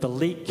 that the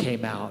leak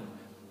came out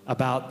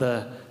about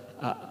the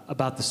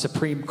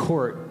Supreme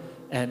Court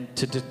and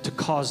to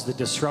cause the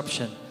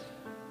disruption.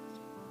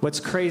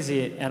 What's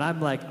crazy, and I'm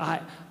like,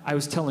 I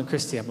was telling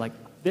Christy, I'm like,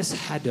 this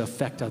had to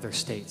affect other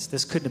states.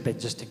 This couldn't have been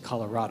just in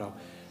Colorado.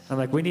 I'm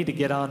like, we need to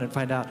get on and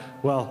find out.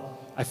 Well,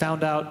 I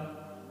found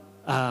out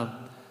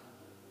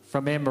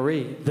from Anne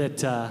Marie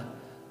that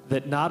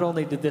not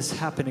only did this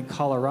happen in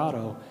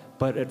Colorado,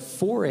 but at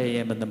 4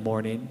 a.m. in the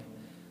morning,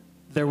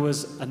 there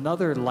was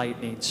another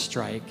lightning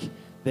strike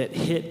that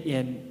hit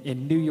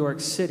in New York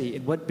City.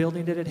 In what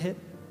building did it hit?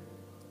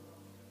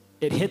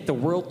 It hit the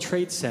World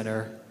Trade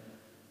Center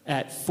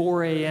at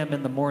 4 a.m.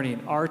 in the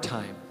morning, our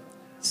time,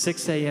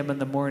 6 a.m. in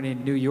the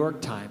morning, New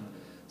York time.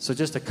 So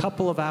just a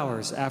couple of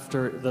hours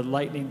after the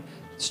lightning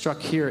struck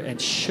here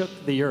and shook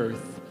the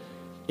earth,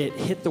 it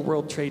hit the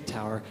World Trade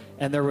Tower.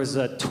 And there was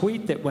a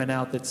tweet that went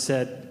out that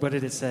said, what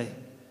did it say?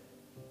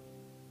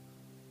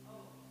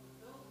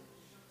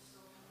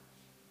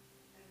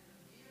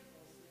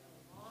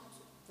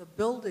 The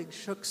building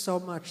shook so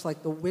much,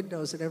 like the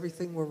windows and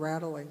everything were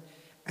rattling,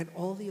 and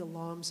all the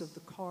alarms of the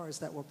cars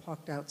that were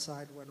parked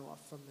outside went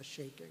off from the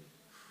shaking.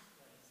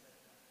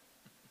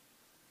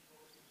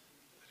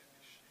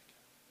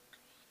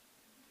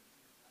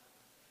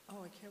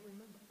 Oh, I can't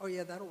remember. Oh,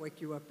 yeah, that'll wake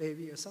you up,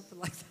 baby, or something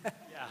like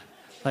that. Yeah,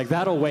 like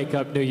that'll wake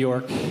up New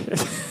York.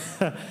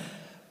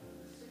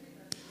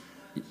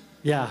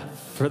 Yeah,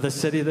 for the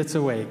city that's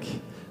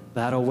awake,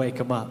 that'll wake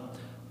them up.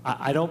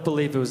 I don't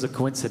believe it was a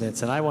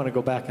coincidence, and I want to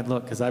go back and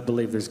look because I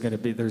believe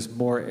there's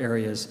more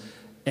areas,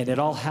 and it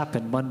all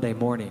happened Monday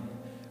morning,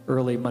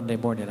 early Monday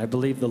morning. I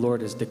believe the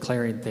Lord is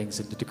declaring things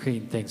and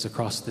decreeing things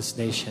across this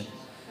nation,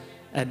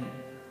 and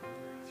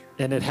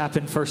it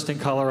happened first in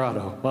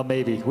Colorado. Well,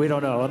 maybe, we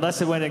don't know,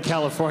 unless it went in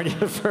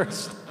California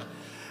first.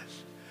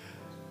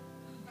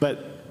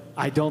 But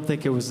I don't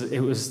think it was.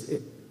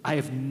 I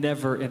have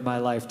never in my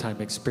lifetime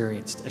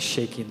experienced a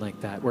shaking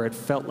like that, where it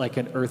felt like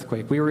an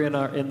earthquake. We were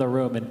in the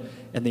room,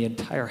 and the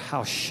entire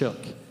house shook.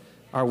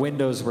 Our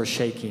windows were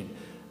shaking.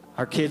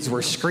 Our kids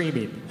were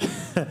screaming.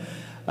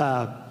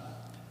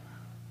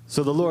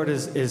 So the Lord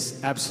is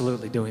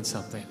absolutely doing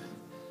something.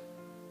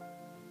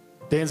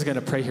 Dan's going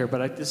to pray here,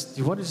 but do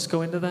you want to just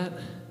go into that?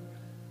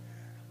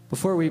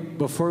 Before we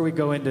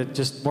go into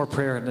just more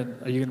prayer, and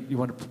then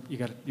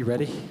you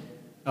ready?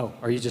 Oh,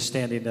 are you just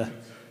standing to?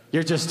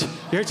 You're just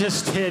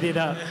standing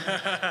up.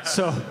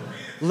 So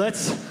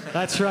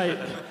that's right.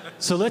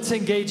 So let's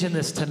engage in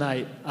this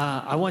tonight.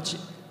 I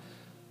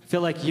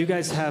feel like you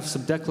guys have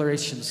some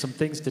declarations, some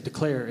things to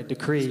declare and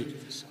decree.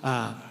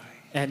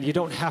 And you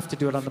don't have to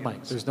do it on the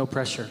mic. There's no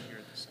pressure.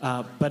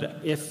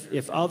 But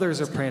if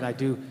others are praying,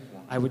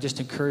 I would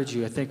just encourage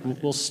you. I think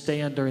we'll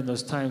stand during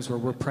those times where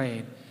we're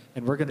praying,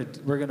 and we're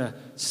gonna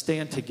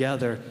stand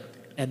together.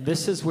 And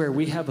this is where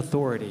we have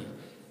authority.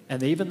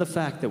 And even the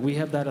fact that we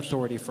have that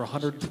authority for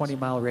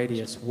 120-mile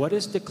radius, what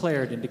is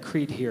declared and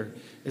decreed here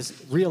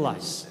is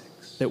realize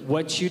that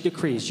what you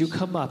decree, as you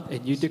come up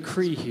and you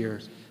decree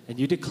here and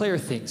you declare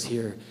things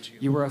here,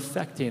 you are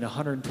affecting a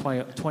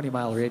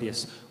 120-mile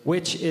radius,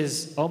 which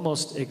is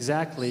almost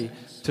exactly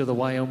to the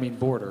Wyoming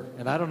border.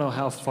 And I don't know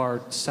how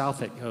far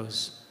south it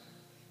goes.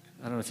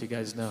 I don't know if you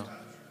guys know.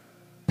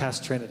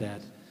 Past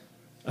Trinidad.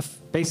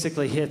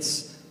 Basically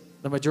hits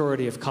the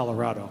majority of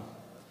Colorado.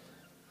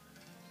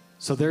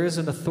 So there is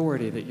an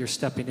authority that you're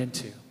stepping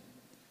into.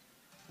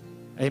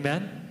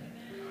 Amen?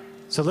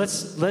 So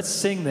let's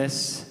sing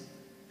this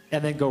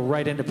and then go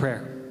right into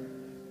prayer.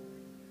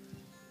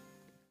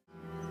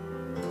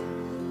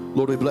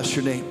 Lord, we bless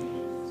your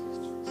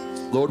name.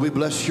 Lord, we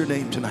bless your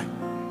name tonight.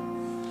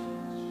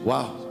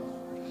 Wow.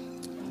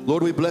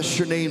 Lord, we bless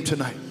your name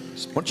tonight.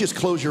 Why don't you just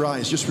close your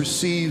eyes? Just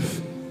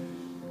receive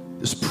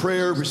this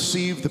prayer,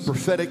 receive the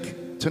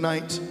prophetic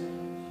tonight.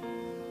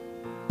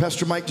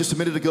 Pastor Mike, just a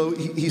minute ago,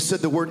 he said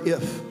the word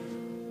if.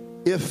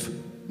 If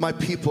my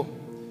people.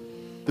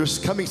 There's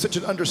coming such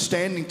an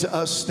understanding to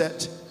us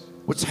that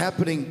what's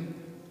happening,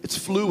 it's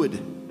fluid.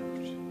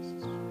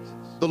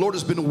 The Lord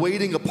has been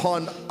waiting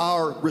upon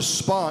our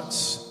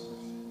response.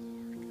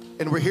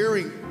 And we're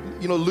hearing,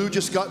 you know, Lou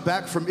just got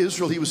back from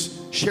Israel. He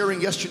was sharing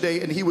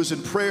yesterday and he was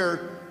in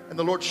prayer. And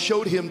the Lord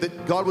showed him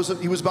that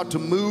he was about to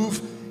move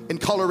in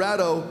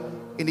Colorado.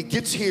 And he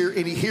gets here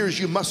and he hears,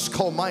 you must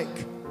call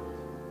Mike.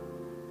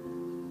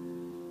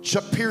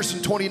 Chuck Pierce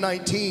in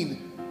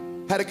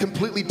 2019 had a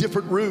completely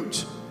different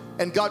route.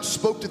 And God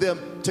spoke to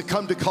them to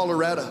come to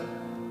Colorado.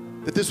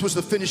 That this was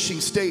the finishing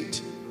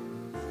state.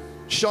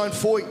 Sean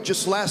Foyt,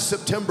 just last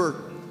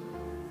September,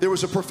 there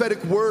was a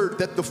prophetic word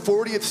that the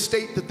 40th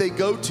state that they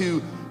go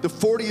to, the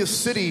 40th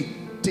city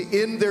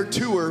to end their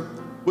tour,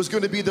 was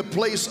going to be the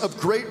place of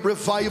great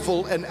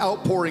revival and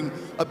outpouring,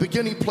 a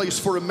beginning place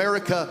for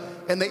America,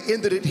 and they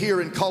ended it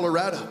here in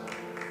Colorado.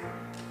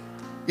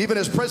 Even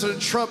as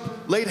President Trump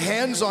laid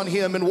hands on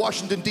him in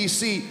Washington,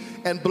 D.C.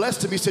 and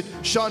blessed him, he said,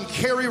 Sean,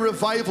 carry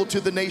revival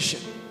to the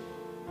nation.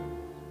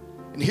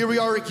 And here we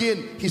are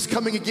again. He's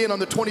coming again on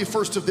the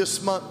 21st of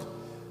this month.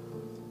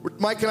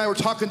 Mike and I were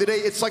talking today.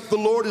 It's like the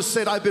Lord has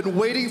said, I've been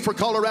waiting for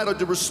Colorado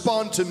to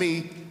respond to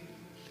me,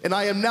 and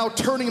I am now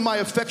turning my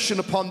affection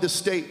upon this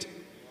state.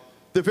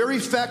 The very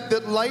fact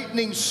that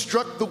lightning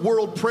struck the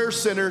World Prayer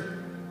Center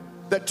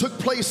that took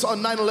place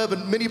on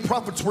 9/11, many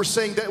prophets were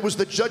saying that it was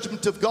the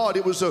judgment of God.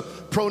 It was a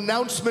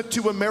pronouncement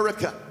to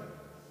America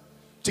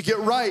to get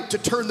right, to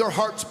turn their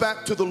hearts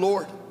back to the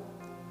Lord.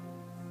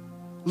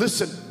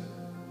 Listen,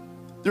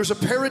 there's a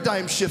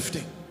paradigm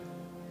shifting.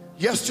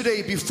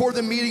 Yesterday, before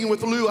the meeting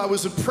with Lou, I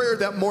was in prayer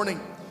that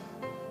morning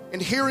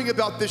and hearing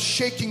about this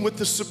shaking with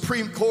the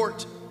Supreme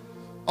Court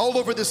all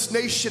over this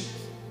nation.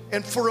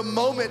 And for a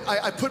moment,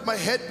 I put my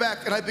head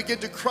back and I began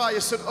to cry. I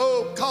said,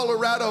 oh,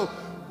 Colorado,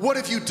 what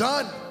have you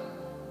done?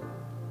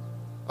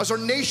 As our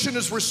nation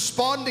is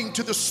responding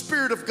to the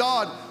Spirit of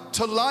God,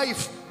 to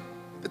life,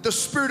 that the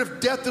spirit of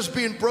death is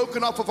being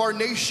broken off of our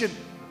nation.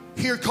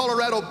 Here,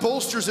 Colorado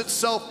bolsters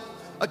itself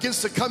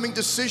against the coming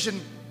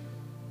decision,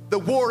 the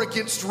war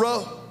against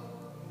Roe.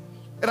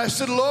 And I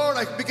said, Lord,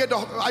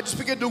 I just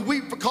began to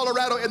weep for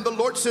Colorado. And the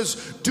Lord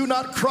says, do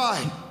not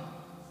cry.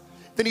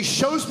 Then he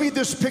shows me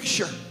this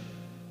picture.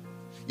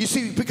 You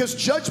see, because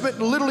judgment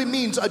literally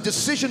means a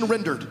decision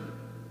rendered.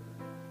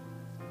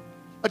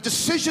 A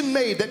decision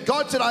made, that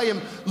God said, I am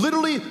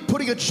literally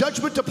putting a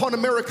judgment upon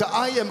America.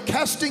 I am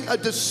casting a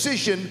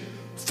decision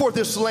for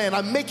this land.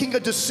 I'm making a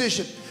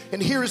decision.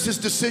 And here is his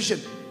decision.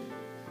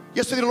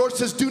 Yesterday the Lord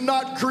says, do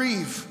not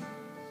grieve.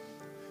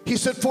 He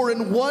said, for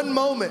in one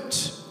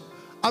moment,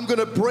 I'm going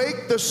to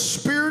break the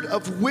spirit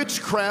of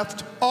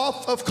witchcraft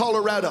off of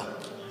Colorado.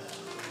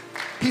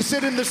 He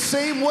said, in the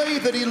same way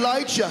that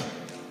Elijah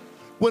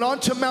went on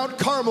to Mount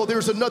Carmel,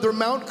 there's another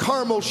Mount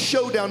Carmel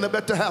showdown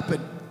about to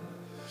happen.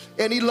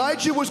 And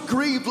Elijah was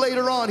grieved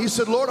later on. He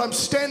said, Lord, I'm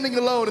standing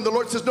alone. And the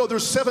Lord says, no,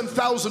 there's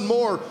 7,000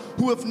 more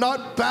who have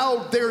not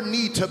bowed their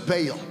knee to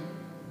Baal.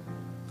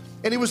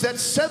 And it was that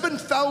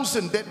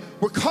 7,000 that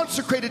were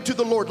consecrated to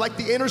the Lord, like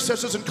the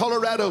intercessors in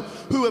Colorado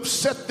who have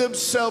set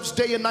themselves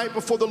day and night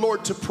before the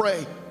Lord to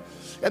pray.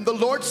 And the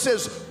Lord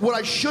says, what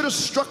I should have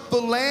struck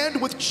the land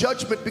with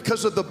judgment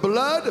because of the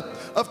blood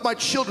of my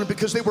children,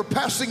 because they were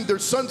passing their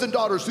sons and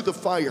daughters through the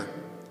fire.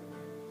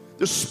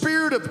 The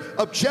spirit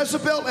of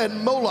Jezebel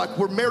and Moloch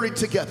were married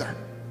together.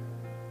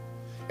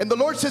 And the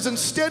Lord says,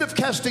 instead of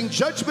casting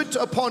judgment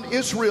upon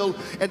Israel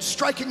and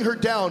striking her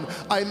down,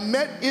 I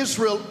met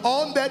Israel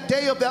on that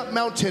day of that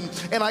mountain,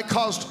 and I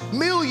caused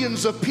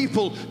millions of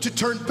people to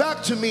turn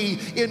back to me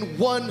in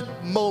one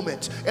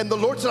moment. And the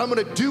Lord said, I'm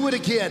going to do it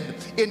again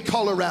in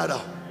Colorado.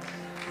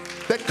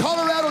 That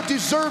Colorado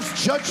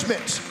deserves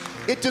judgment.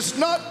 It does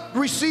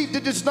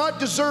not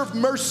deserve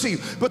mercy.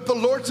 But the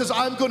Lord says,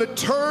 I'm going to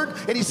turn,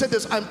 and he said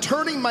this, I'm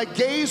turning my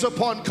gaze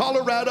upon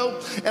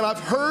Colorado, and I've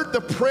heard the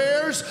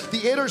prayers,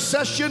 the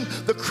intercession,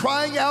 the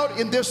crying out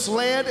in this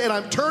land, and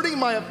I'm turning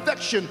my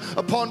affection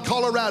upon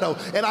Colorado,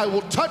 and I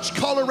will touch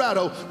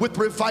Colorado with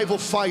revival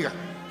fire.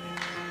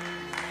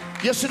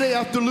 Yesterday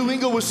after Lou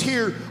Engle was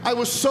here, I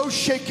was so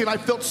shaken, I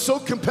felt so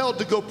compelled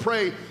to go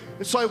pray.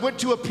 And so I went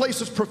to a place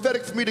that's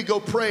prophetic for me to go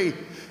pray.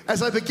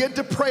 As I began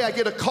to pray, I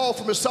get a call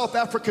from a South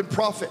African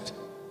prophet,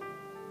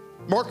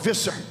 Mark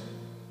Visser.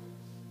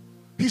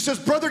 He says,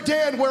 Brother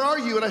Dan, where are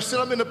you? And I said,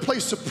 I'm in a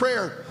place of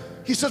prayer.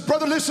 He says,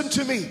 brother, listen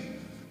to me.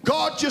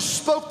 God just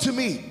spoke to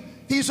me.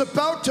 He's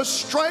about to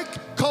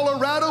strike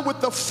Colorado with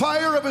the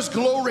fire of his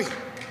glory.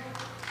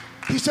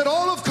 He said,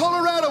 all of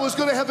Colorado is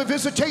going to have a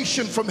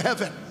visitation from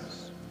heaven.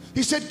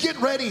 He said, get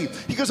ready.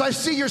 He goes, I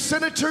see your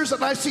senators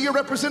and I see your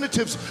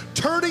representatives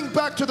turning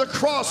back to the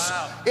cross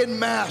en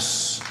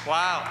masse.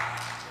 Wow.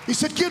 He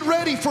said, get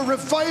ready, for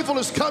revival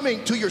is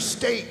coming to your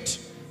state.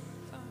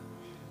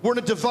 We're in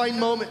a divine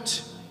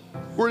moment.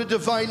 We're in a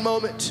divine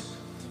moment.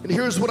 And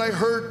here's what I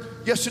heard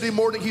yesterday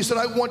morning. He said,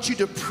 I want you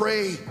to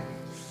pray.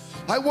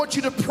 I want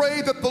you to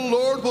pray that the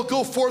Lord will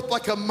go forth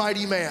like a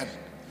mighty man.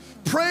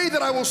 Pray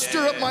that I will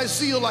stir up my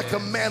zeal like a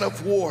man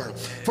of war.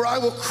 For I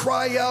will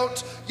cry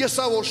out, yes,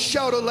 I will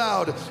shout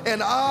aloud,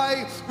 and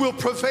I will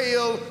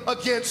prevail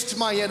against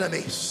my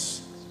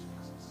enemies.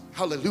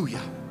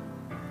 Hallelujah.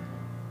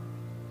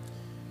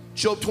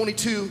 Job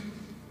 22,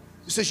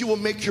 it says, you will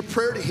make your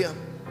prayer to him.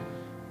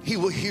 He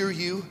will hear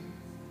you,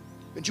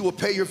 and you will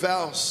pay your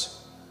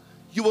vows.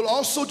 You will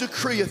also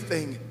decree a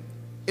thing,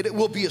 and it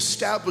will be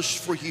established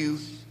for you,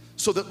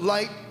 so that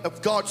light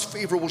of God's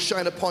favor will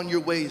shine upon your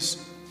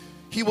ways.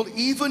 He will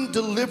even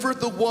deliver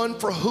the one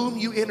for whom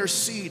you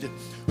intercede,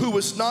 who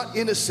is not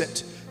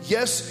innocent.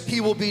 Yes,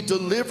 he will be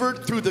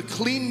delivered through the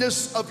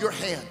cleanness of your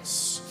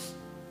hands.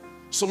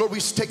 So Lord, we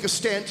take a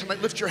stand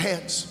tonight. Lift your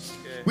hands.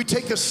 We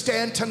take a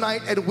stand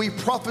tonight and we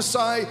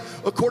prophesy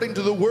according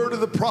to the word of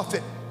the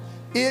prophet.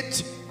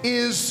 It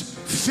is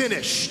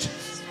finished.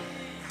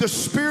 The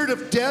spirit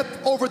of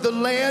death over the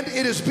land,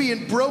 it is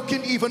being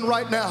broken even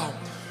right now.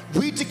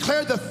 We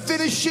declare the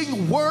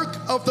finishing work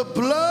of the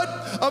blood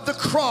of the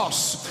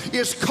cross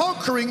is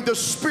conquering the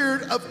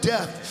spirit of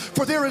death.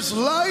 For there is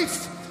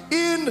life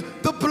in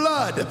the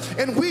blood.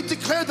 And we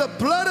declare the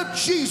blood of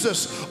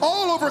Jesus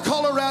all over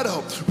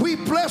Colorado. We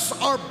bless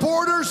our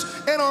borders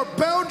and our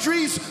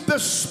boundaries, the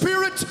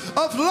spirit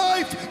of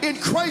life in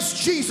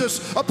Christ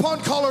Jesus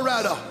upon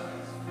Colorado.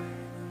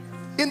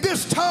 In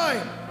this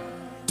time,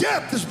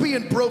 death is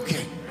being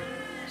broken.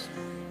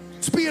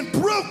 It's being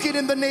broken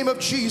in the name of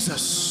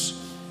Jesus.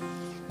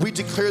 We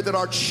declare that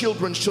our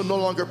children shall no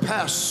longer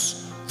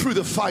pass through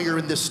the fire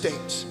in this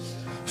state.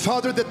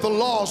 Father, that the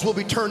laws will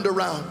be turned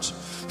around.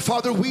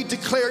 Father, we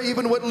declare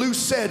even what Lou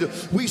said.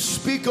 We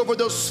speak over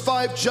those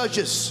 5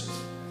 judges.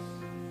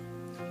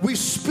 We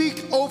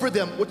speak over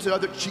them. What's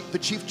the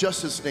Chief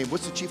Justice's name?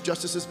 What's the Chief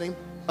Justice's name?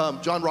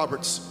 John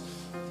Roberts.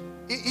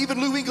 Even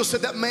Lou Engle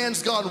said that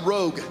man's gone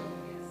rogue.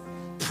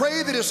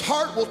 Pray that his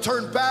heart will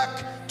turn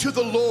back to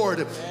the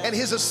Lord and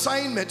his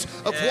assignment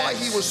of why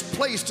he was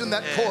placed in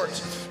that court.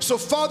 So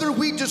Father,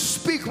 we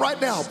just speak right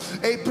now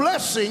a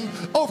blessing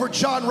over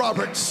John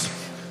Roberts,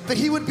 that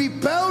he would be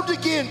bound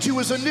again to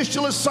his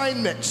initial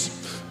assignment,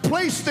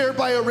 placed there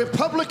by a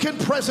Republican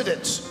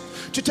president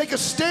to take a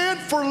stand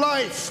for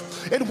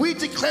life. And we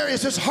declare,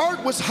 as his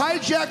heart was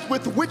hijacked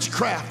with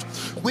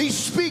witchcraft, we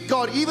speak,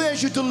 God, even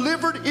as you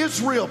delivered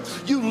Israel,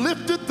 you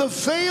lifted the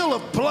veil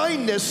of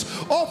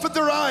blindness off of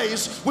their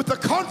eyes with a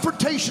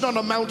confrontation on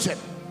a mountain.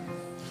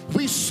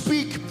 We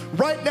speak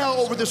right now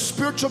over the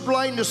spiritual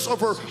blindness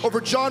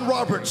over John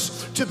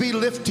Roberts to be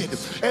lifted.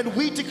 And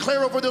we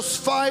declare over those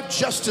 5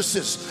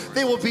 justices,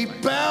 they will be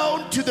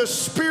bound to the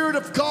Spirit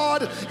of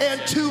God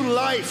and to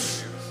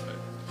life.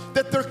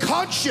 That their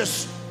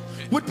conscience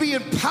would be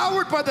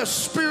empowered by the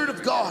Spirit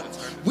of God.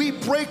 We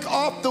break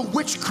off the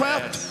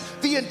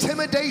witchcraft, the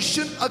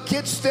intimidation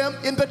against them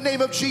in the name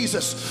of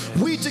Jesus.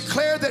 We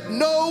declare that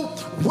no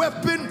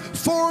weapon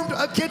formed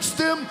against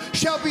them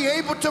shall be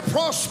able to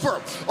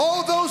prosper.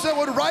 All those that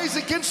would rise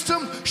against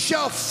them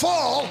shall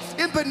fall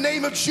in the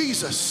name of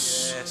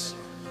Jesus. Yes.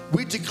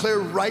 We declare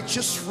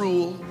righteous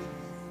rule,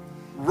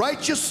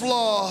 righteous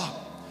law,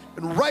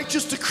 and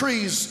righteous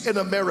decrees in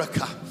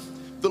America.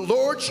 The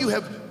Lord, you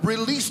have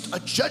released a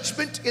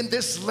judgment in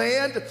this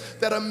land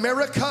that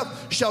America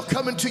shall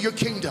come into your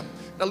kingdom.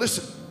 Now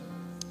listen,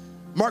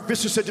 Mark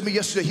Visser said to me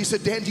yesterday, he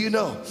said, Dan, do you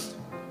know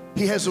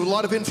he has a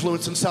lot of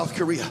influence in South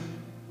Korea?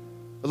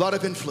 A lot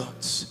of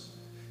influence.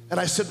 And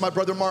I said, my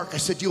brother Mark, I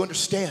said, do you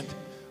understand?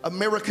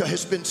 America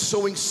has been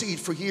sowing seed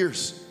for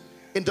years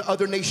into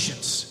other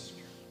nations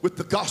with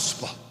the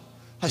gospel.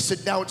 I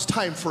said, now it's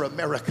time for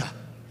America.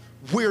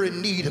 We're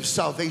in need of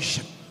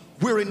salvation.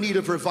 We're in need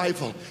of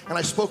revival. And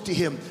I spoke to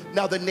him.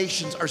 Now the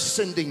nations are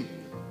sending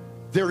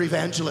their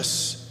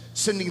evangelists,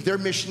 sending their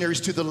missionaries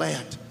to the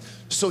land.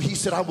 So he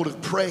said, I will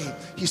pray.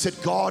 He said,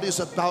 God is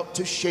about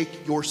to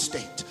shake your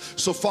state.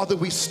 So Father,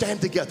 we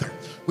stand together.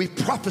 We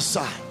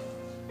prophesy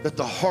that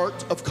the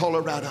heart of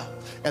Colorado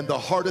and the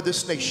heart of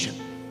this nation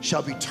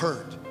shall be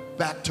turned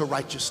back to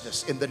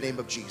righteousness in the name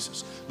of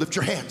Jesus. Lift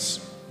your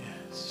hands.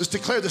 Yes. Just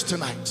declare this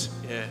tonight.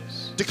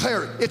 Yes.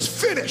 Declare it. It's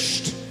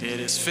finished.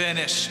 It is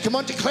finished. Come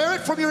on, declare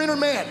it from your inner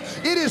man.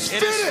 It is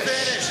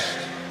finished.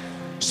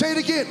 Say it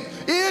again.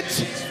 It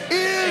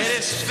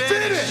is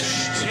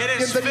finished.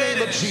 It is in the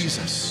name of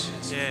Jesus.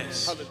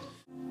 Yes.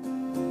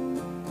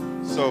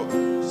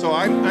 So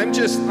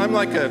I'm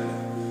like a,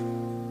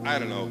 I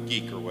don't know,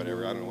 geek or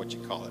whatever. I don't know what you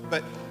call it.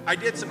 But I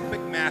did some quick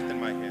math in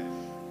my head.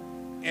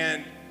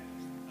 And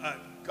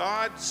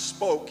God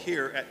spoke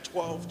here at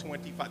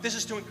 12:25. This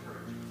is to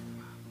encourage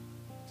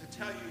you, to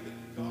tell you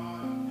that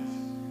God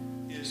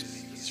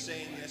is the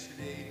same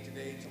yesterday,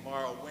 today,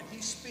 tomorrow. When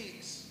he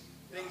speaks,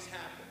 things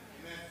happen.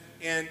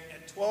 And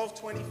at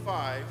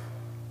 12:25,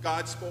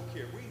 God spoke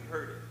here. We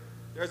heard it.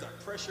 There's a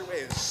pressure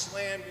wave that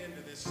slammed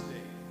into this state.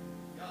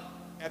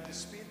 At the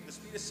speed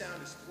of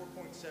sound is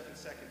 4.7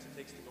 seconds it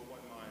takes to go 1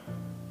 mile.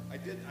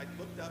 I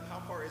looked up how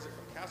far is it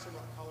from Castle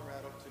Rock,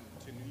 Colorado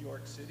to New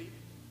York City,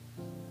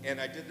 and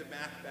I did the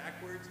math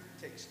backwards.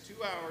 It takes 2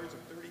 hours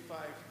and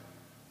 35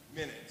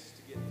 minutes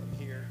to get from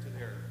here to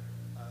there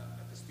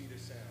at the speed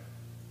of sound.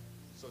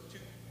 So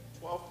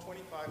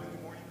 12:25 in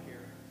the morning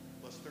here,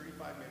 plus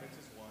 35 minutes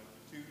is 1,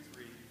 2,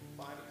 3,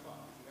 5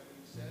 o'clock.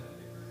 Isn't that what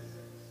you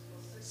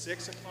said?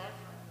 6 o'clock?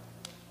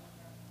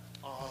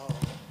 Oh.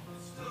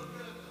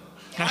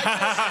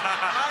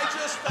 I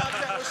just thought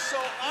that was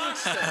so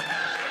awesome.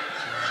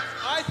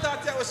 I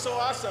thought that was so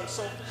awesome.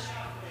 So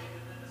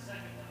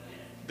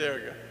there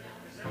we go.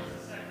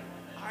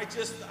 I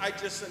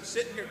just am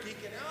sitting here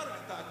geeking out, and I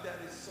thought that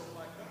is so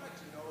like God,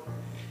 you know.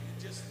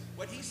 Just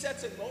what He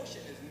sets in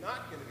motion is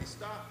not going to be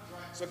stopped.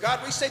 So God,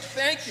 we say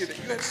thank you that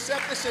you have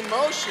set this in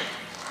motion,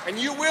 and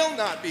you will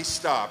not be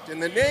stopped. In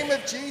the name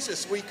of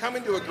Jesus, we come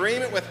into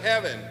agreement with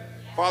heaven,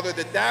 Father,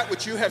 that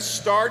which you have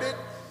started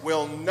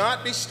will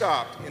not be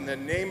stopped. In the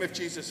name of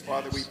Jesus,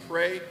 Father, we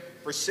pray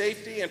for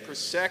safety and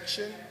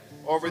protection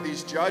over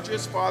these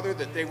judges, Father,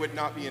 that they would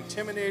not be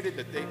intimidated,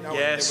 that they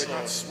would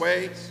not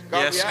sway.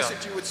 God, we ask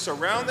that you would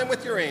surround them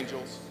with your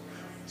angels.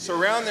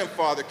 Surround them,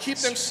 Father. Keep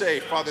them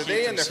safe, Father.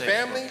 They and their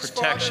families,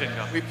 Father,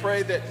 we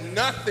pray that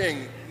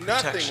nothing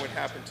would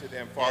happen to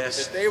them, Father,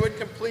 that they would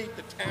complete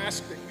the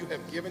task that you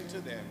have given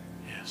to them.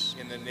 Yes.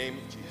 In the name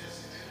of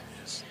Jesus.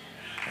 Yes.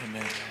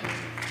 Amen.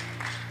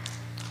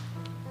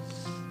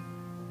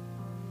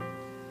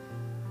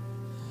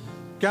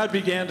 God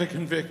began to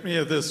convict me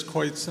of this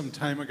quite some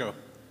time ago.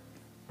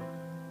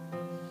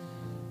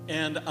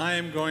 And I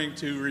am going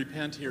to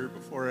repent here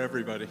before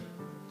everybody.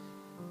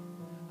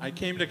 I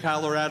came to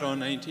Colorado in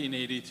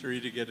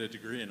 1983 to get a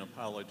degree in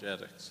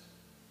apologetics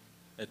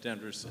at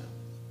Denver Sim.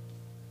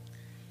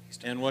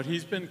 And what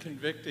he's been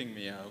convicting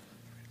me of,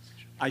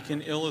 I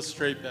can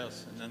illustrate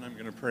best, and then I'm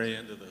going to pray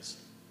into this.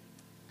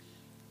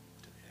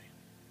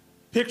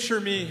 Picture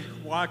me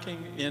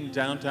walking in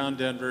downtown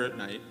Denver at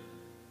night,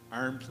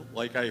 armed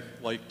like I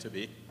like to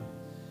be,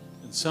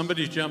 and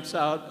somebody jumps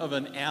out of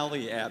an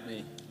alley at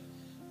me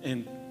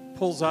and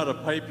pulls out a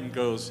pipe and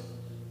goes,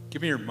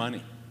 "Give me your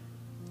money."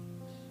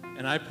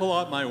 And I pull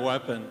out my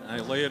weapon, and I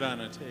lay it on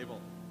a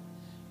table,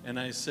 and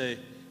I say,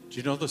 "Do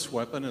you know this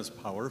weapon is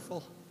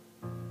powerful?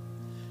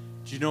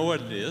 Do you know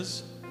what it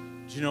is?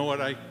 Do you know what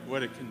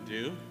it can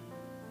do?"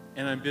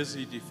 And I'm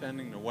busy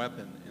defending the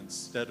weapon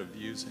instead of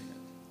using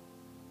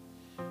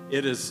it.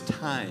 It is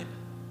time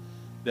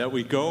that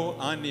we go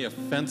on the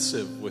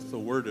offensive with the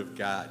Word of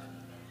God,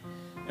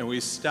 and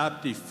we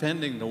stop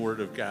defending the Word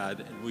of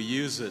God, and we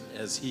use it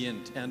as He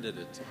intended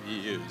it to be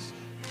used.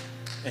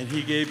 And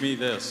He gave me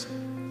this.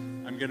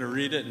 I'm going to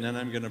read it, and then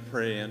I'm going to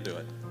pray into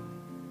it.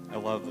 I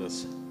love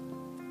this.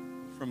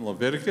 From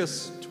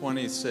Leviticus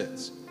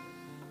 26.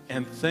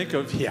 And think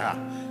of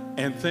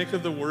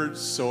the word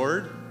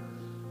sword.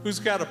 Who's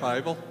got a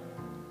Bible?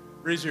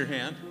 Raise your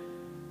hand.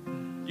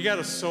 You got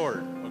a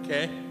sword,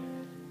 okay?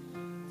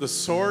 The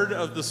sword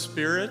of the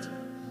Spirit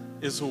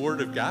is the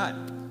Word of God.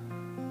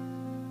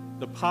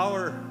 The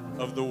power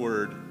of the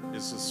Word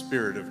is the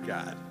Spirit of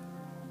God.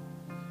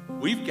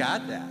 We've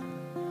got that.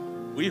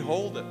 We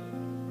hold it.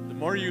 The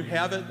more you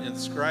have it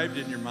inscribed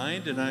in your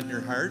mind and on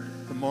your heart,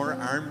 the more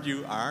armed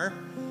you are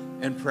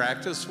and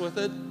practice with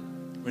it.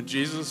 When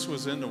Jesus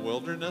was in the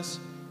wilderness,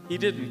 He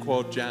didn't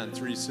quote John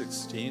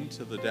 3:16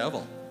 to the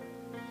devil.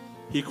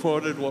 He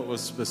quoted what was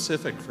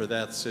specific for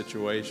that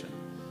situation.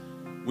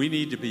 We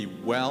need to be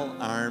well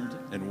armed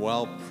and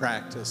well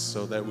practiced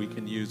so that we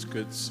can use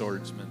good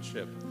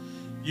swordsmanship.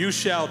 You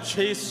shall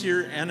chase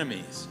your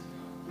enemies,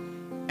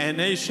 and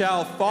they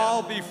shall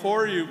fall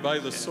before you by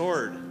the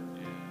sword.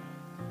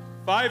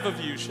 5 of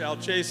you shall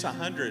chase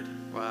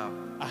 100. Wow.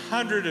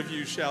 100 of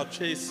you shall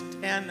chase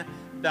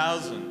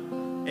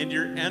 10,000, and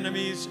your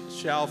enemies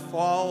shall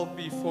fall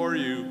before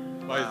you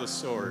by the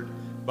sword,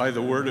 by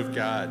the word of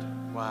God.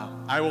 Wow.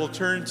 I will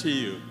turn to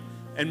you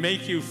and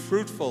make you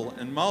fruitful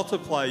and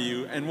multiply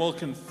you, and will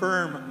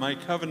confirm my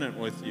covenant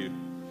with you.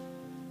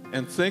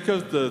 And think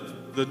of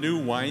the new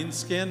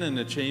wineskin and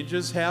the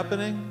changes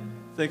happening.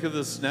 Think of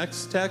this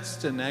next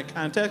text in that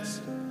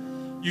context.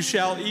 You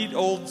shall eat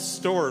old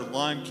store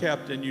long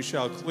kept, and you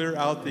shall clear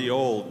out the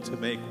old to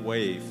make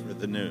way for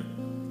the new.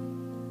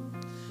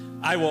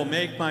 I will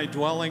make my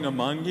dwelling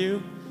among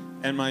you,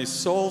 and my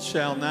soul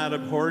shall not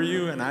abhor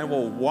you, and I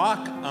will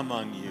walk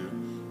among you,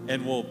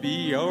 and will be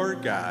your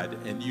God,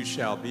 and you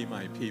shall be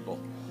my people.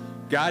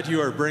 God,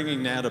 you are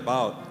bringing that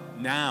about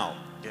now,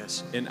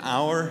 Yes. in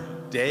our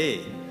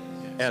day,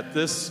 at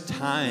this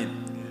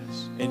time.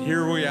 Yes. And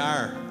here we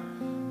are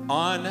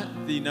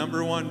on the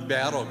 #1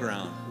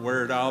 battleground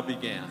where it all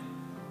began.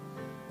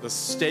 The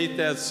state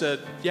that said,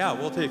 yeah,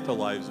 we'll take the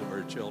lives of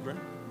our children.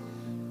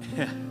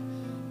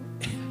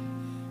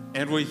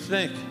 And we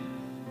think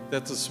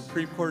that the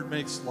Supreme Court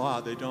makes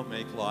law. They don't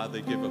make law,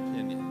 they give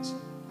opinions.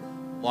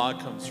 Law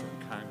comes from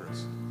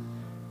Congress.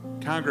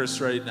 Congress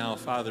right now,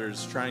 Father,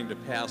 is trying to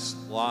pass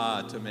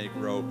law to make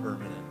Roe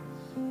permanent.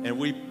 And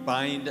we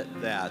bind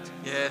that.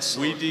 Yes,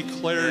 We Lord.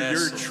 declare Yes,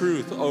 your Lord.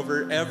 truth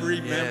over every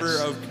Yes. member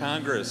of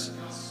Congress,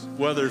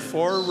 whether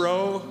for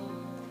Roe.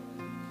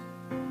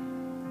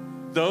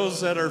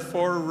 Those that are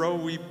for Roe,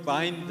 we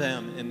bind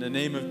them in the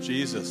name of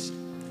Jesus.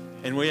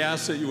 And we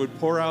ask that you would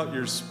pour out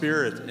your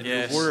spirit and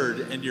Yes. your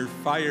word and your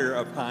fire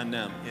upon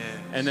them. Yes.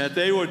 And that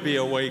they would be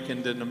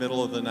awakened in the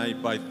middle of the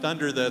night by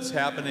thunder that's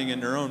happening in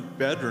their own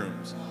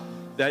bedrooms.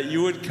 That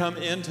you would come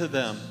into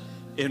them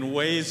in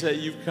ways that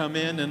you've come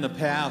in the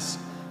past.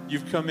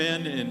 You've come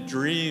in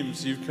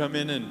dreams, you've come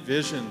in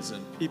visions,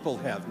 and people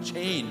have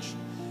changed.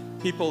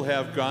 People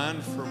have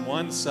gone from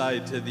one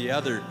side to the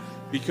other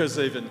because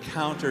they've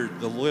encountered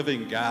the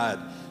living God.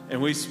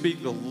 And we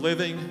speak the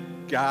living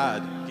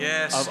God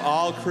Yes. of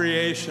all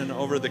creation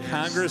over the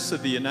Congress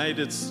of the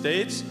United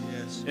States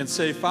Yes. and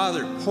say,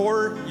 Father,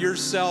 pour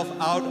yourself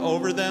out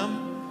over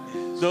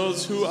them,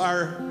 those who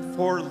are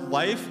for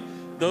life,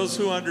 those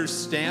who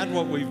understand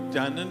what we've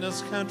done in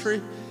this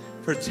country.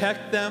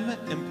 Protect them,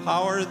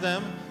 empower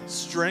them,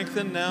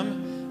 strengthen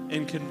them,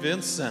 and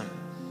convince them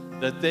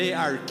that they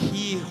are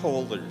key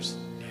holders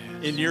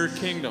in your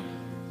kingdom.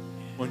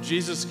 When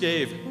Jesus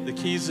gave the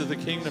keys of the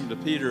kingdom to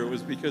Peter, it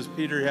was because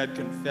Peter had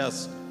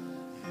confessed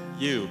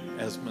you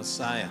as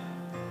Messiah.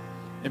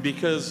 And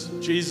because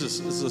Jesus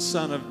is the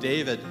son of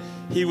David,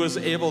 he was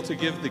able to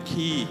give the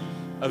key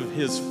of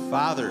his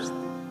father,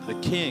 the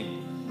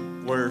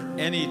king, where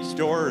any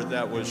door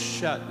that was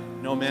shut,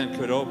 no man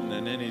could open,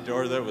 and any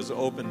door that was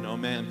open, no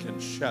man can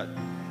shut.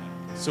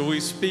 So we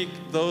speak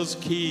those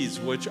keys,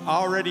 which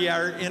already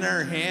are in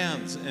our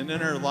hands and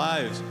in our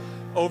lives,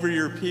 over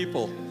your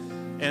people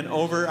and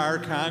over our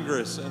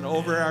Congress and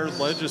over our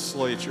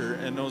legislature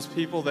and those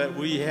people that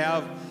we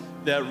have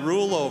that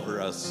rule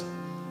over us.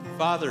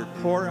 Father,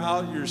 pour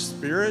out your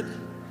spirit,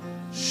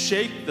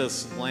 shake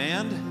this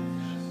land,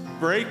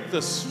 break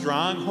the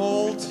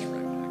strongholds,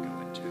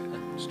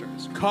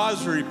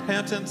 cause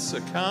repentance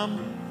to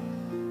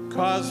come,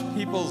 cause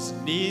people's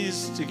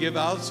knees to give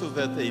out so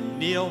that they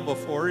kneel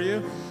before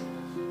you.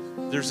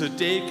 There's a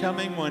day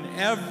coming when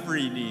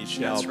every knee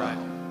shall bow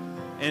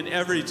and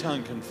every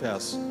tongue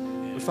confess.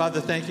 But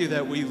Father, thank you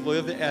that we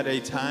live at a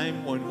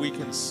time when we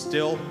can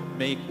still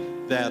make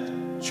that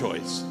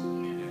choice.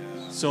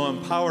 So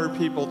empower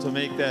people to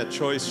make that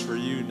choice for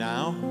you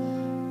now.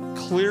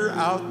 Clear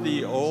out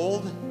the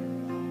old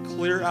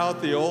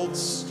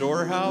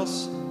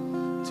storehouse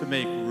to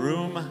make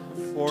room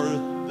for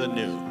the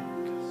new.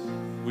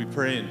 We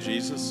pray in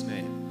Jesus'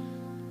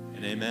 name,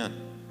 and amen.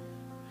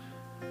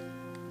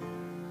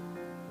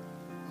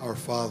 Our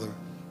Father,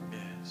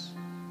 Yes.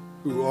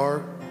 who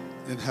art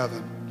in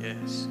heaven,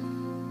 Yes.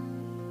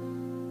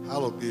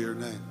 hallowed be your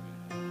name.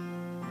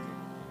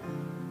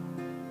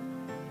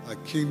 Thy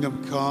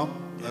kingdom come,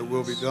 thy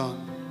will be done.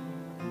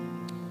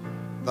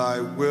 Thy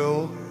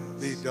will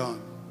be done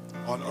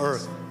on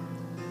earth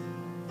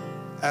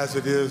as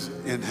it is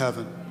in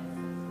heaven.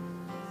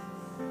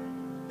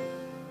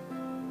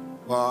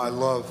 Well, I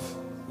love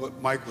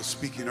what Mike was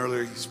speaking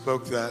earlier. He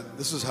spoke that.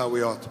 This is how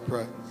we ought to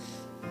pray.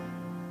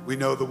 We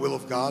know the will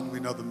of God. We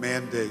know the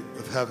mandate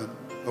of heaven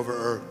over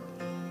earth.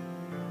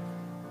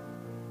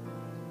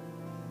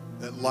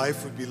 That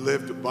life would be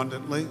lived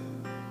abundantly.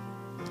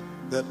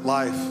 That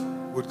life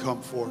would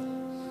come forth.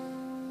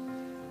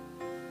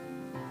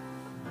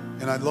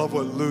 And I love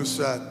what Lou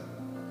said.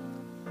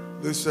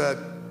 Lou said,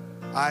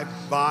 I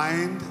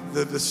bind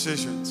the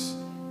decisions.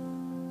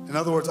 In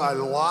other words, I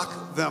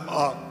lock them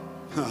up.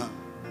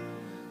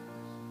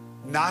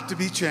 Not to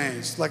be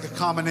changed, like a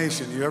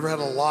combination. You ever had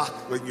a lock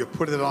when you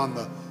put it on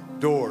the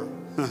door?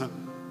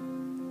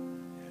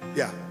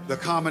 Yeah, the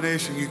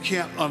combination, you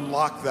can't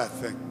unlock that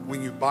thing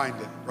when you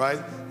bind it, right?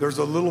 There's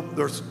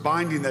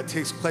binding that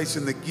takes place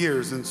in the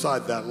gears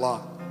inside that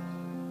lock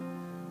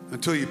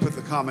until you put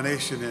the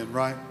combination in,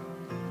 right?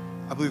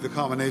 I believe the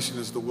combination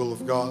is the will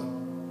of God.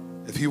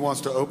 If he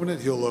wants to open it,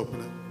 he'll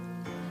open it.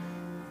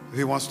 If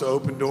he wants to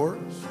open doors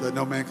that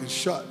no man can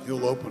shut,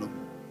 he'll open them.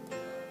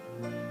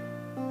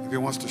 If he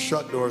wants to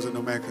shut doors that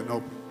no man can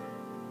open,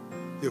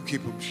 he'll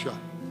keep them shut.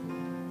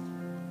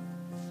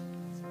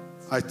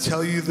 I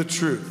tell you the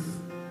truth.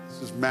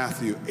 This is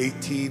Matthew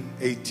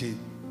 18:18.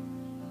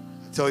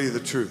 I tell you the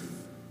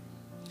truth.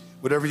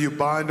 Whatever you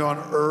bind on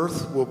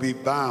earth will be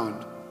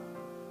bound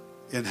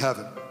in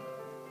heaven.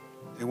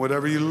 And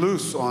whatever you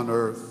loose on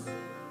earth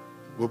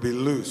will be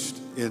loosed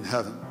in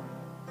heaven.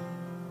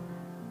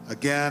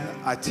 Again,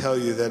 I tell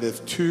you that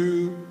if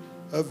two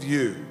of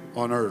you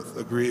on earth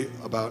agree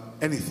about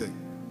anything,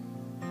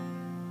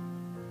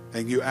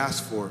 and you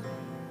ask for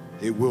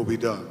it, it will be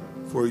done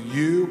for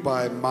you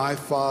by my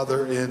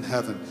Father in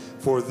heaven.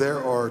 For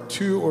there are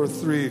 2 or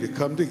 3 to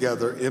come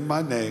together in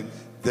my name,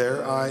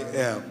 there I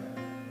am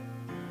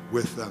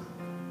with them.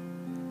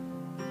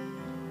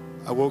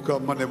 I woke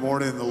up Monday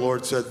morning and the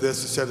Lord said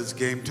this. He said, it's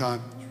game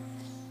time.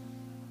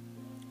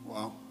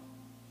 Wow.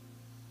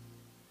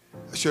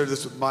 I shared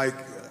this with Mike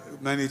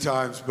many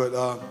times, but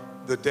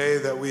the day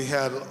that we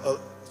had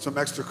some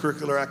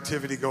extracurricular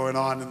activity going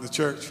on in the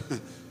church.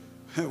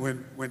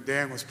 when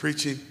Dan was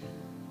preaching,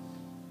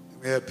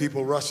 we had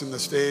people rushing the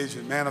stage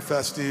and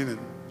manifesting, and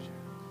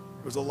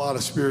there was a lot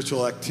of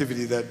spiritual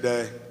activity that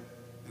day.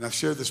 And I've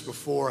shared this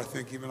before, I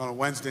think even on a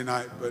Wednesday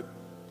night, but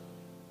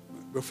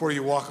before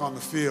you walk on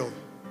the field,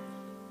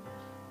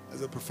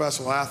 as a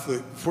professional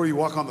athlete, before you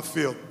walk on the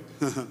field,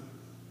 there's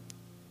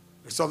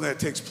something that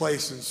takes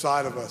place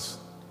inside of us.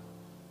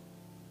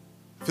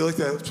 I feel like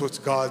that's what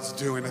God's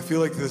doing. I feel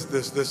like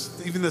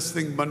this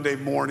thing Monday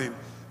morning,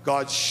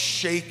 God's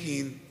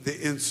shaking the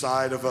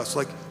inside of us,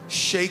 like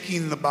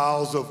shaking the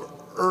bowels of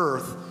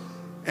earth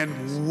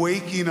and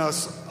waking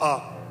us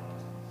up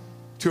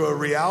to a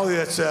reality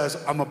that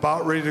says, I'm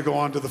about ready to go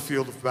onto the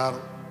field of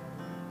battle.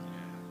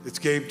 It's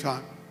game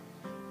time.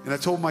 And I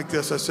told Mike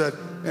this, I said,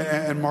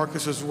 and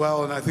Marcus as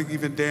well, and I think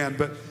even Dan,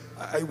 but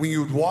when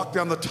you walk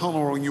down the tunnel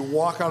or when you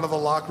walk out of the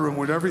locker room,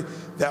 whenever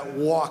that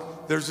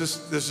walk, there's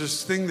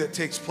this thing that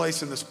takes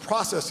place and this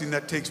processing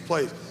that takes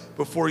place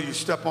before you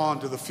step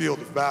onto the field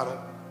of battle.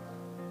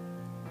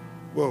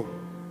 Whoa.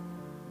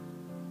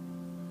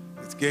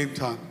 It's game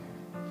time.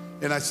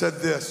 And I said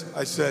this,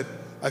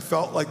 I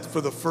felt like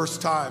for the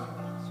first time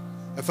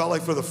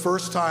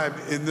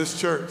in this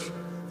church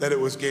that it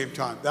was game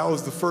time. That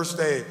was the first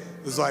day.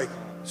 It was like,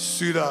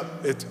 suit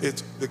up,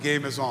 the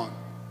game is on.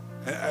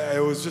 And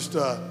it was just,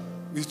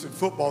 we used to, in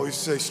football, we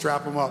used to say,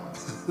 strap them up.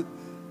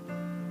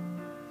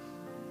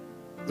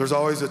 There's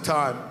always a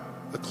time.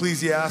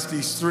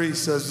 Ecclesiastes 3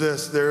 says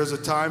this, there is a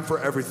time for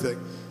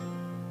everything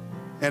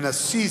and a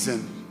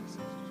season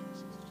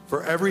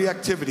for every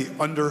activity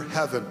under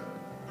heaven.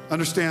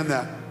 Understand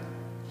that.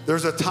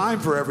 There's a time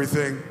for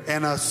everything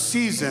and a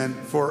season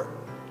for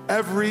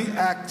every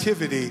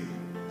activity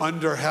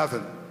under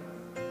heaven.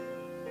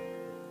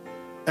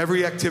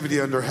 Every activity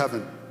under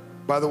heaven.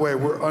 By the way,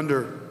 we're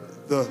under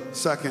the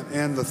second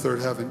and the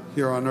third heaven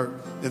here on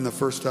earth, in the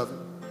first heaven.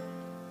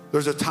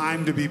 There's a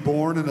time to be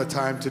born and a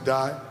time to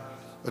die,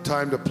 a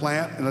time to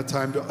plant and a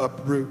time to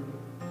uproot,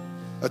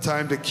 a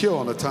time to kill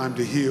and a time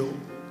to heal,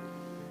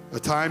 a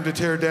time to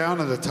tear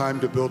down and a time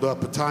to build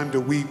up, a time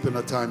to weep and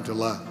a time to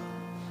laugh,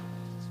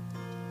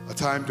 a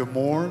time to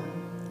mourn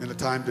and a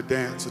time to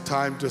dance, a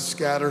time to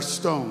scatter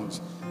stones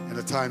and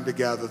a time to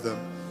gather them,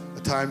 a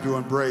time to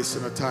embrace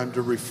and a time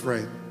to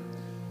refrain,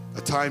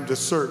 a time to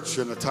search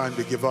and a time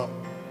to give up,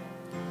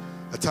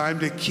 a time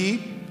to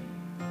keep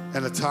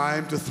and a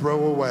time to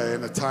throw away,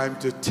 and a time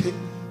to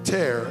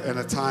tear and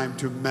a time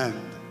to mend.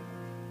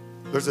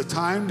 There's a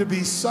time to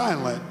be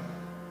silent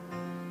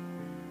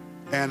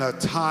and a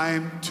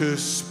time to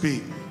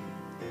speak.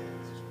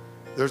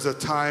 There's a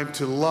time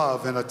to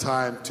love and a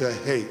time to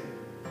hate.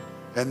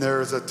 And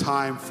there is a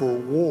time for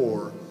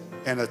war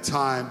and a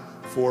time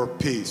for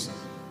peace.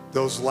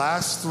 Those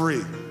last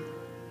three,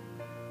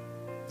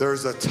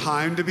 there's a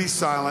time to be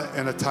silent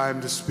and a time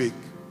to speak.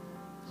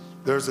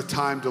 There's a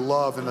time to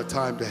love and a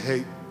time to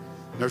hate.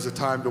 There's a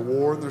time to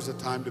war and there's a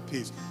time to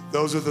peace.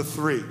 Those are the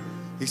three.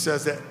 He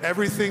says that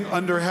everything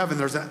under heaven,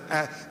 there's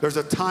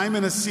a time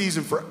and a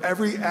season for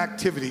every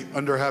activity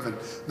under heaven.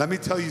 Let me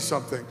tell you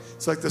something.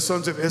 It's like the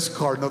sons of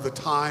Issachar know the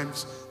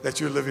times that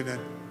you're living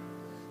in.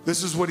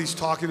 This is what he's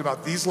talking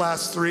about. These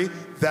last three,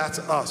 that's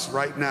us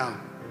right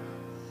now.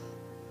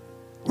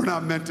 We're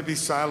not meant to be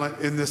silent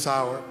in this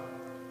hour.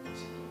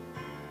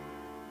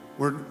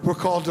 We're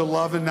called to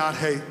love and not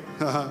hate.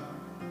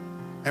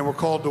 And we're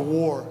called to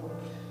war.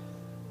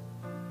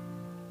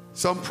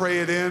 Some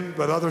pray it in,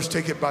 but others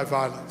take it by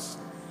violence.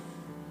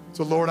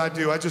 So Lord, I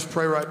just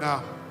pray right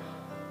now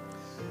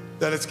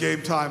that it's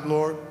game time,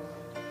 Lord.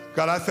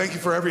 God, I thank you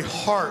for every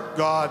heart,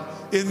 God,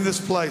 in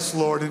this place,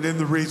 Lord, and in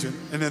the region,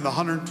 and in the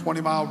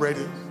 120-mile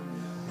radius.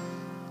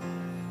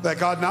 That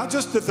God, not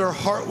just that their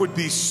heart would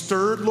be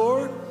stirred,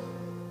 Lord,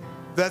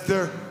 that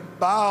their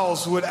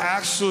bowels would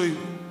actually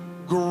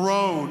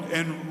groan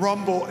and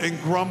rumble and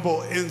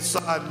grumble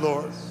inside,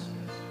 Lord.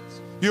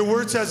 Your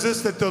word says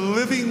this, that the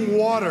living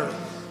water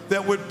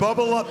that would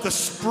bubble up, the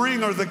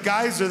spring or the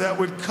geyser that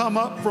would come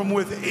up from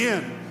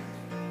within,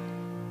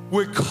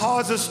 would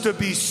cause us to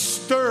be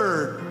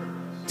stirred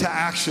to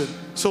action.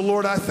 So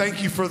Lord, I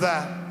thank you for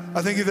that.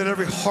 I thank you that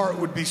every heart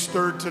would be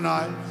stirred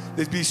tonight.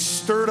 They'd be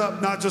stirred up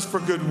not just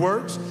for good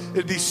works,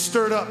 it'd be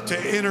stirred up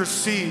to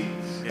intercede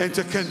and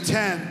to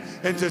contend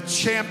and to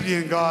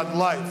champion, God,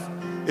 life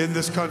in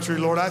this country.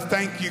 Lord, I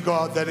thank you,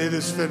 God, that it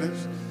is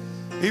finished.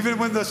 Even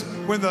when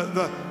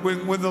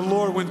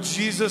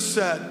Jesus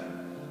said,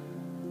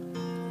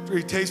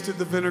 he tasted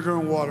the vinegar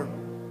and water,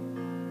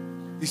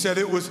 he said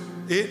it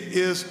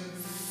is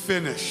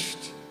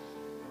finished.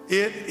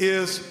 It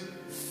is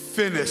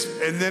finished.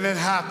 And then it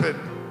happened.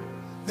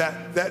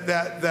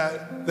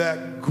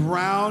 That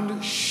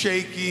ground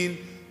shaking,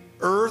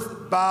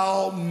 earth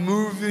bowel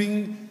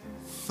moving,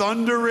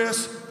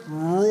 thunderous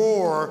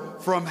roar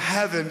from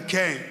heaven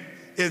came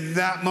in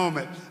that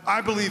moment.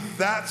 I believe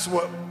that's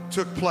what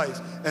took place,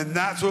 and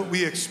that's what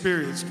we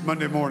experienced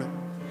Monday morning.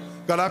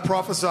 God, I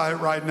prophesy it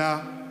right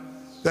now,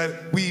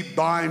 that we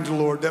bind,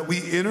 Lord, that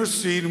we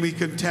intercede and we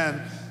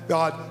contend,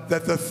 God,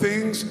 that the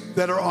things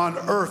that are on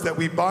earth, that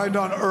we bind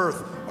on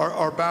earth,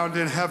 are bound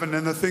in heaven,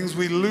 and the things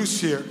we loose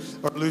here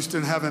are loosed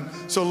in heaven.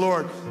 So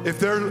Lord, if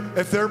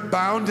they're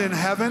bound in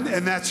heaven,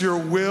 and that's your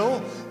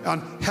will on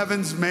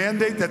heaven's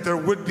mandate that there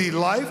would be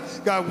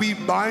life, God, we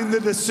bind the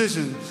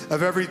decision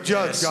of every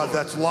judge, God,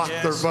 that's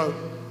locked their vote.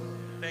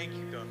 Thank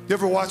you, God. You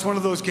ever watch one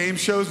of those game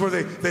shows where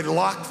they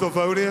lock the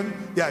vote in?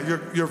 Yeah,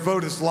 your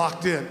vote is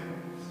locked in.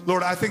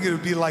 Lord, I think it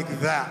would be like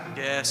that.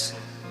 Yes.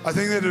 I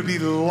think that it would be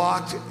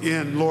locked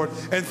in, Lord.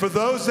 And for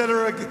those that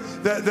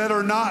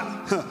are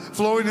not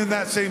flowing in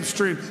that same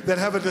stream, that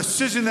have a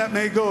decision that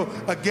may go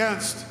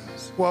against,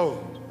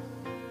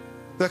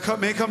 that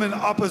may come in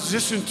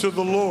opposition to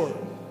the Lord,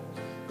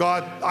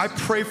 God, I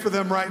pray for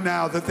them right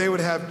now that they would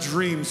have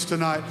dreams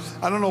tonight.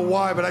 I don't know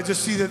why, but I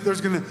just see that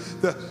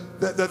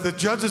the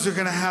judges are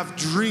going to have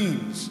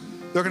dreams.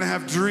 They're going to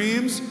have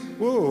dreams,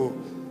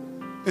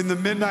 in the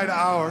midnight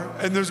hour,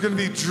 and there's going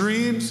to be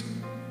dreams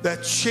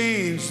that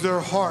change their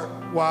heart.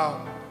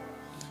 Wow.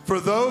 For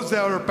those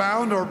that are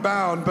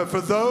bound, but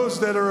for those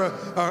that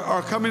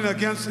are coming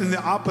against in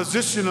the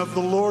opposition of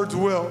the Lord's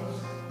will,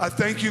 I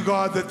thank you,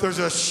 God, that there's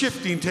a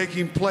shifting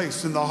taking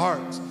place in the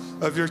hearts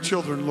of your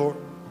children, Lord.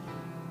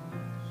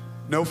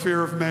 No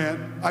fear of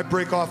man. I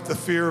break off the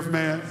fear of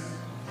man.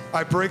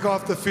 I break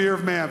off the fear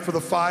of man for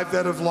the 5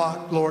 that have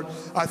locked, Lord.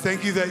 I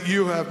thank you that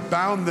you have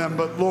bound them,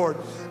 but Lord,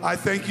 I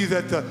thank you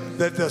that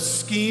the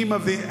scheme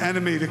of the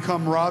enemy to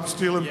come rob,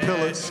 steal, and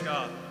pillage,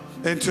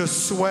 and to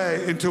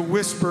sway, and to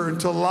whisper,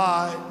 and to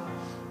lie,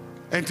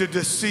 and to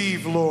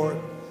deceive, Lord,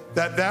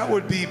 that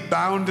would be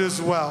bound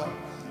as well.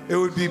 It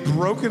would be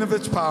broken of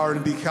its power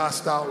and be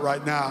cast out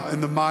right now in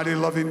the mighty,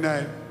 loving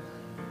name,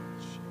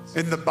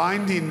 in the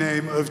binding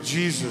name of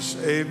Jesus.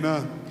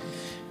 Amen.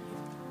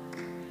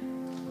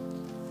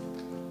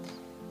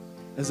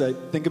 As I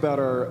think about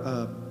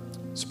our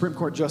Supreme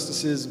Court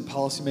justices and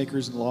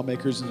policymakers and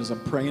lawmakers, and as I'm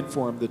praying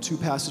for them, the 2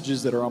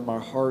 passages that are on my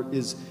heart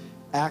is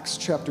Acts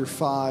chapter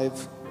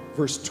 5,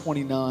 verse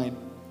 29.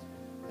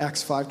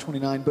 Acts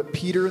 5:29. But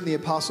Peter and the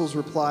apostles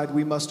replied,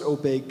 "We must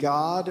obey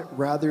God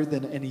rather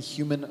than any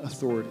human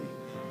authority."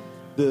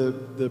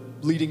 The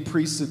leading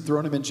priests had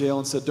thrown him in jail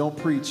and said, "Don't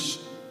preach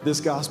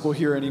this gospel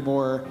here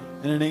anymore."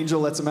 And an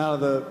angel lets them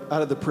out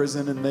of the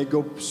prison, and they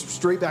go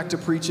straight back to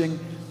preaching.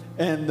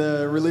 And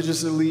the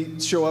religious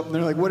elite show up, and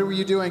they're like, "What were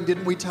you doing?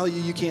 Didn't we tell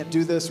you can't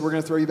do this? We're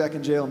going to throw you back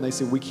in jail." And they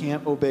say, "We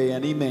can't obey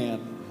any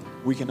man.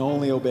 We can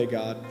only obey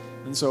God."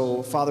 And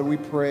so, Father, we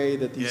pray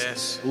that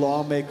these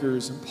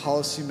lawmakers and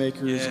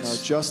policymakers and our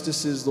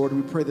justices, Lord,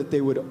 we pray that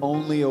they would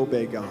only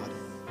obey God.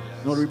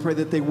 Lord, we pray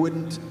that they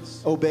wouldn't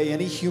obey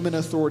any human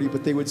authority,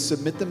 but they would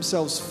submit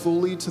themselves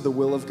fully to the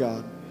will of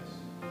God.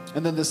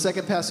 And then the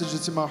second passage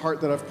that's in my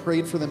heart that I've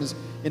prayed for them is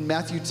in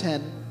Matthew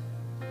 10.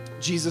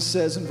 Jesus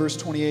says in verse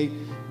 28,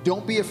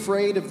 "Don't be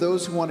afraid of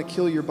those who want to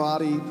kill your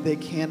body. They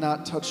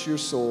cannot touch your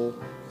soul.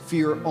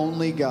 Fear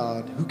only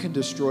God, who can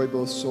destroy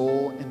both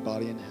soul and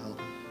body in hell."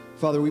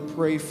 Father, we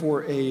pray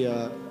for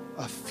a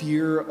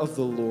fear of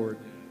the Lord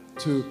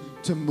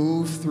to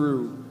move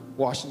through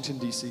Washington,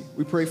 D.C.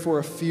 We pray for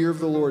a fear of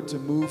the Lord to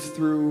move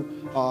through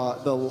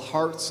the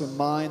hearts and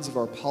minds of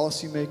our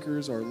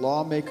policymakers, our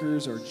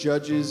lawmakers, our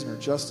judges, and our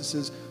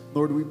justices.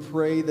 Lord, we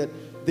pray that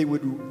they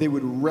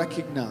would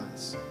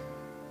recognize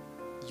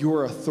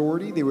your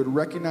authority, they would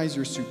recognize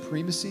your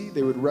supremacy,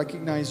 they would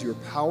recognize your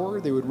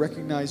power, they would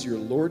recognize your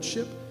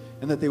lordship,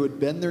 and that they would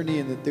bend their knee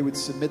and that they would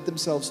submit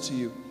themselves to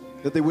you,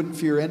 that they wouldn't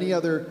fear any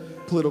other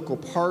political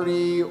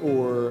party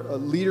or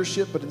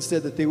leadership, but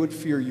instead that they would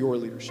fear your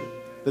leadership,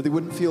 that they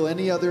wouldn't fear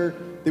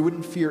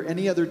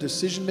any other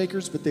decision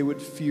makers, but they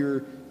would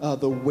fear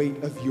the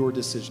weight of your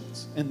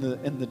decisions and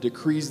the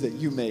decrees that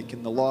you make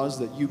and the laws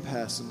that you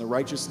pass and the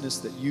righteousness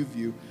that you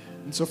view.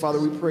 And so, Father,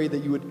 we pray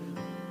that you would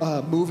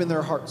move in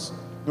their hearts.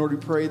 Lord, we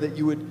pray that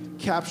you would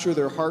capture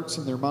their hearts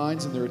and their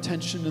minds and their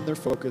attention and their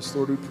focus.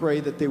 Lord, we pray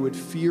that they would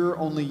fear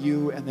only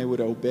you and they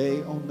would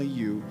obey only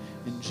you.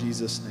 In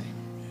Jesus' name.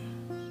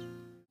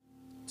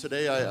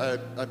 Today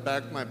I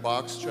backed my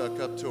box truck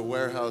up to a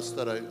warehouse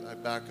that I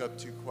back up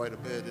to quite a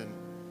bit.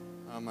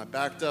 And I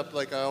backed up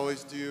like I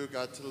always do,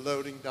 got to the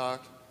loading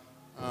dock,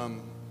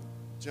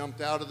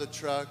 jumped out of the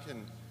truck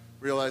and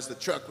realized the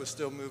truck was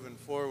still moving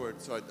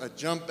forward. So I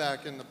jumped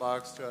back in the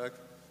box truck,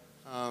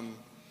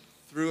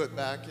 threw it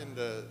back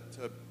into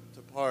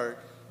park,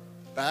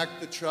 backed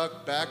the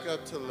truck back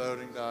up to the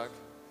loading dock,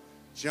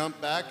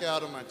 jumped back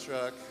out of my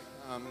truck,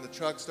 and the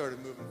truck started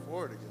moving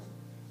forward again.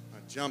 I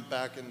jumped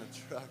back in the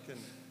truck and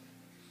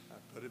I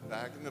put it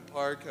back in the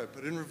park, I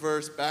put it in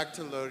reverse, back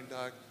to the loading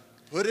dock,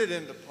 put it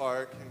into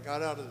park, and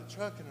got out of the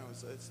truck, and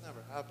it's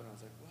never happened. I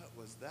was like, what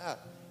was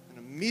that? And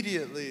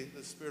immediately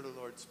the Spirit of the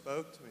Lord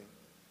spoke to me,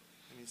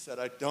 and he said,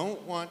 I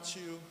don't want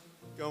you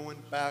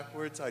going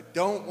backwards. I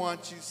don't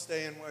want you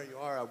staying where you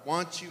are. I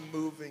want you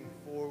moving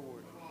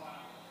forward.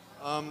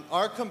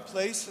 Our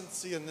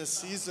complacency in this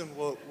season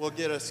will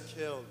get us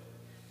killed.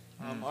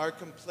 Our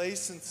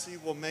complacency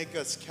will make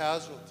us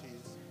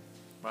casualties.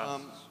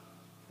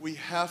 We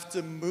have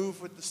to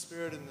move with the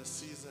Spirit in this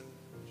season.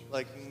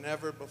 like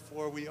never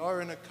before. We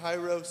are in a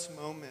Kairos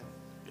moment.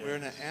 Yes. We're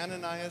in an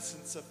Ananias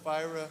and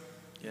Sapphira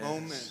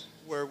moment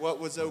where what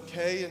was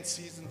okay in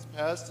seasons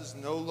past is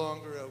no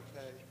longer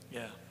okay.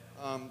 Yeah.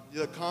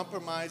 The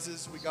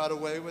compromises we got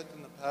away with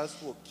in the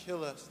past will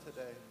kill us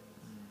today.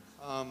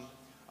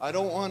 I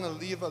don't want to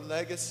leave a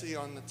legacy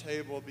on the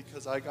table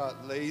because I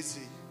got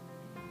lazy.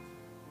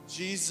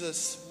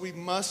 Jesus, we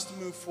must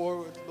move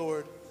forward,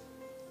 Lord.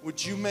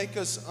 Would you make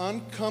us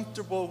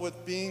uncomfortable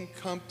with being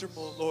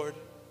comfortable, Lord?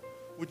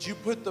 Would you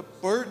put the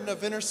burden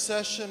of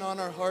intercession on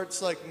our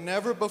hearts like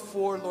never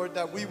before, Lord,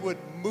 that we would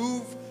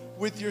move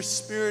with your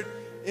Spirit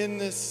in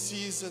this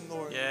season,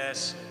 Lord?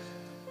 Yes.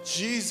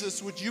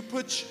 Jesus, would you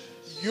put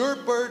your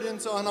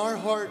burdens on our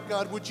heart,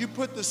 God? Would you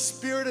put the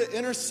spirit of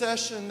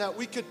intercession that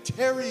we could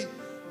tarry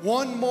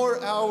one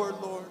more hour,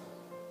 Lord?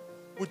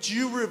 Would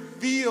you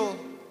reveal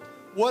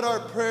what our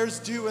prayers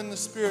do in the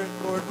Spirit,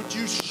 Lord? Would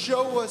you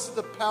show us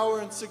the power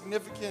and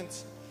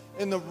significance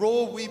in the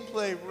role we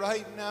play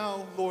right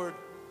now, Lord?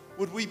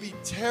 Would we be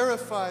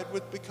terrified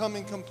with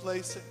becoming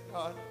complacent,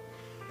 God?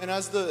 And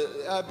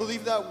I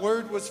believe that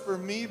word was for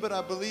me, but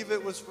I believe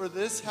it was for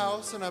this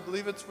house, and I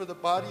believe it's for the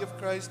body of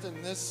Christ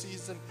in this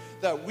season,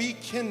 that we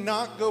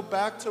cannot go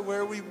back to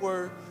where we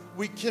were.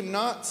 We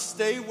cannot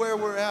stay where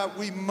we're at.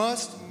 We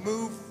must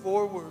move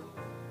forward.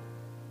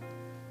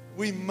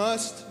 We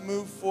must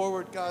move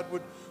forward, God.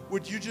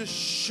 Would you just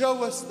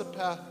show us the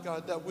path,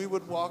 God, that we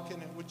would walk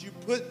in it? Would you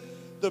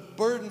put the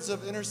burdens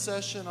of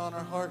intercession on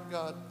our heart,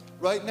 God?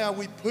 Right now,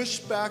 we push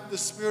back the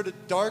spirit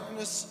of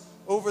darkness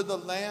over the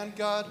land,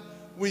 God.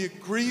 We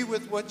agree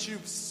with what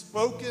you've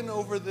spoken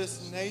over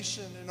this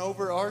nation and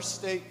over our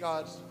state,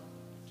 God.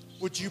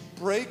 Would you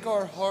break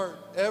our heart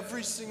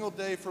every single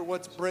day for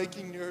what's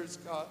breaking yours,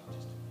 God?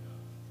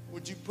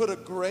 Would you put a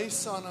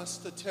grace on us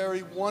to tarry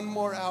one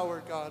more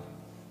hour, God,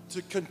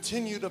 to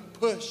continue to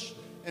push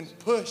and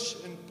push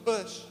and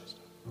push?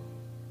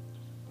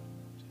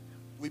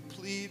 We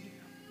plead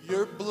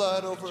your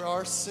blood over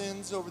our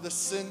sins, over the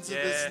sins of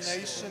this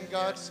nation,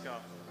 God. Yes,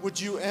 God. Would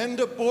you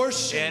end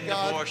abortion,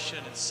 God? End abortion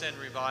and send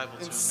revival to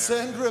America.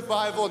 Send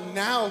revival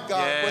now,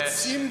 God. Yes. What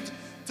seemed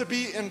to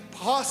be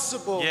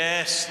impossible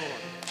Lord.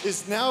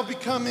 is now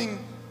becoming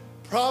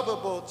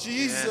probable.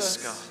 Jesus,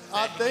 yes, God.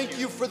 I thank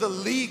you for the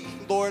leak,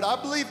 Lord.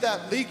 I believe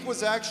that leak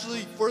was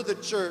actually for the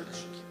church.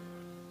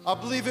 I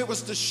believe it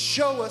was to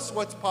show us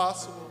what's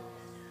possible,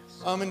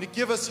 and to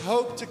give us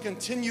hope to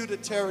continue to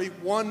tarry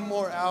one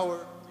more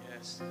hour.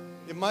 Yes.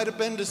 It might have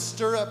been to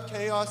stir up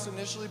chaos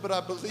initially, but I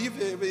believe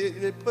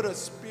it put a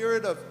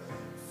spirit of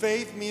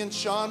faith. Me and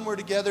Sean were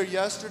together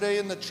yesterday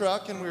in the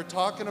truck, and we were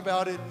talking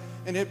about it,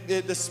 and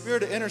the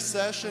spirit of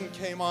intercession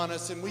came on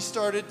us, and we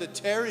started to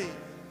tarry.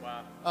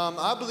 Wow.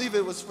 I believe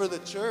it was for the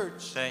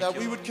church, that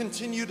we would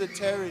continue to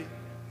tarry.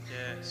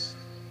 Yes.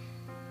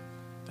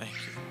 Thank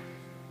you.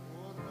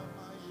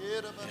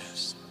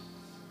 Yes.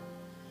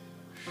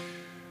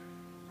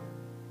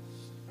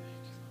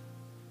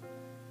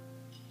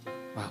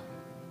 Wow.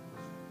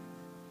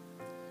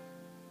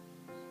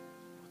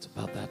 It's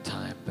about that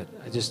time, but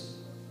I just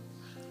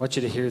want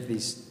you to hear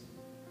these.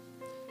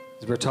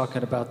 As we're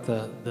talking about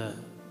the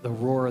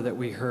roar that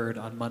we heard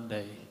on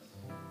Monday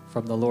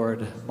from the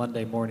Lord,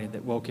 Monday morning,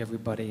 that woke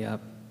everybody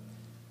up.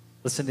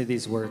 Listen to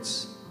these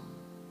words.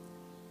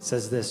 It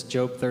says this,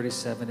 Job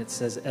 37, it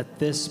says, "At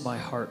this my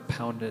heart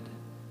pounded,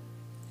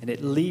 and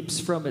it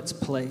leaps from its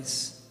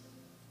place.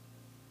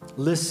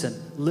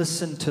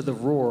 Listen to the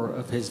roar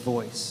of his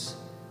voice,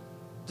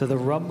 to the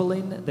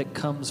rumbling that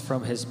comes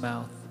from his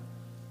mouth.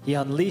 He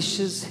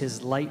unleashes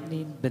his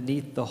lightning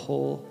beneath the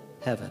whole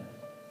heaven,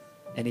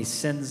 and he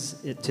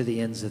sends it to the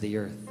ends of the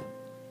earth.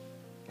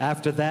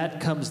 After that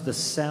comes the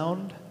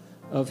sound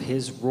of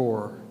his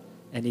roar,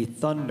 and he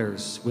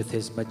thunders with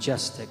his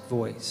majestic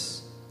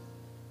voice.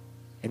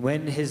 And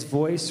when his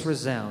voice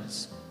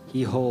resounds,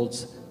 he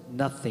holds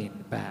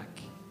nothing back.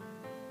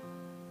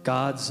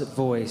 God's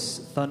voice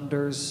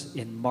thunders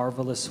in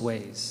marvelous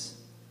ways.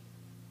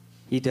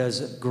 He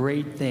does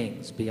great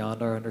things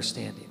beyond our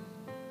understanding."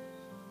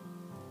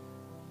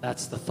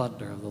 That's the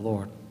thunder of the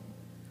Lord.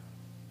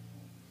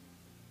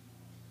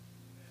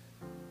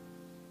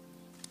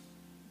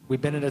 We've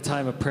been in a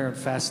time of prayer and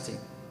fasting.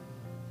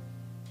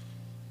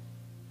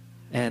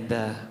 And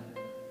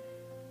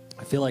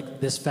I feel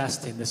like this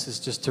fasting, this is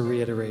just to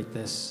reiterate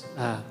this.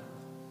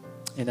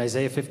 In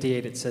Isaiah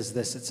 58, it says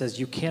this. It says,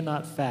 "You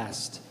cannot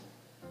fast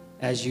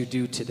as you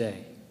do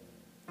today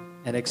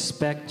and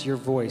expect your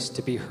voice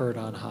to be heard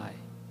on high.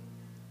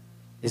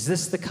 Is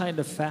this the kind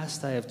of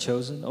fast I have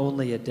chosen,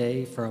 only a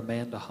day for a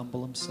man to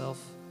humble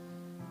himself?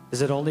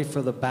 Is it only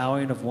for the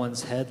bowing of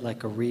one's head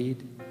like a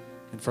reed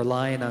and for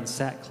lying on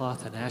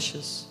sackcloth and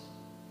ashes?"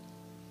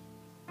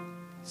 It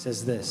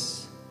says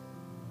this,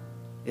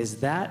 "Is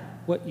that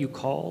what you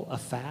call a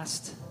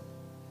fast?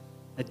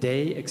 A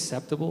day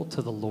acceptable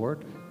to the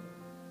Lord?"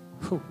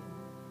 Whew.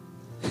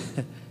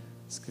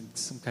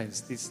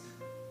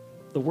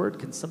 The word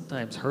can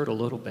sometimes hurt a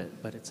little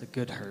bit, but it's a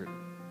good hurt.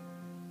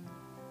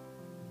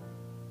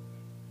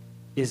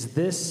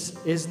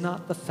 Is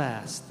not the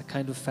fast, the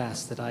kind of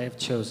fast that I have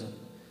chosen,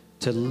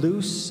 to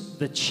loose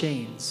the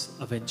chains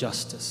of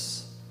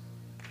injustice.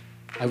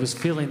 I was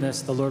feeling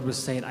this. The Lord was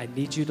saying, I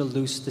need you to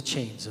loose the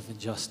chains of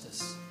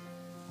injustice.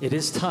 It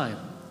is time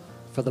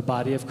for the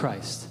body of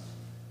Christ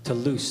to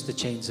loose the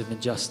chains of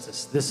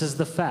injustice. This is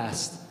the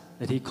fast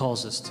that he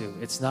calls us to.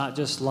 It's not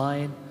just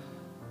lying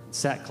in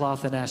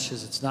sackcloth and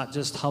ashes. It's not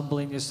just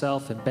humbling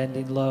yourself and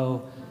bending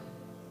low.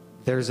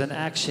 There's an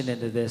action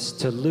into this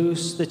to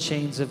loose the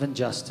chains of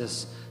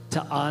injustice,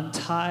 to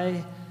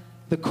untie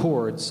the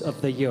cords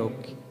of the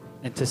yoke,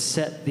 and to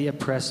set the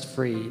oppressed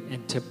free,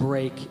 and to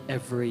break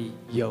every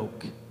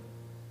yoke.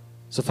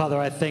 So, Father,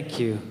 I thank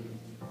you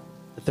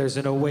that there's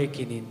an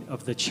awakening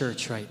of the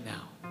church right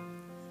now,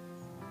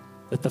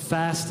 that the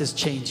fast is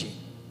changing,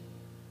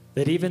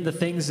 that even the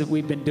things that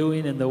we've been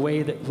doing and the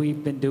way that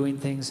we've been doing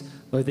things,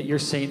 Lord, that you're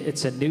saying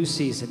it's a new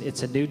season,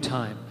 it's a new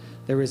time.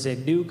 There is a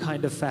new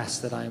kind of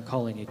fast that I am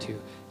calling you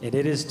to, and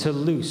it is to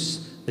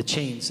loose the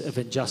chains of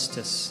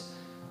injustice.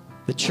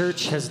 The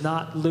church has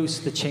not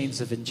loosed the chains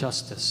of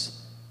injustice.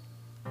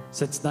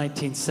 Since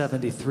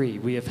 1973,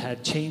 we have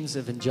had chains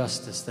of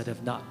injustice that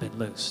have not been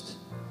loosed.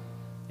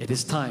 It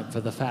is time for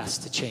the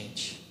fast to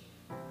change.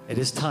 It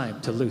is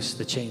time to loose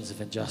the chains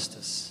of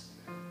injustice.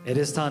 It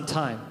is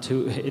time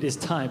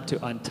to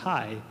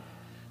untie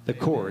the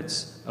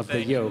cords of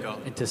the yoke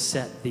and to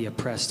set the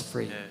oppressed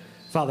free.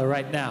 Father,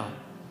 right now,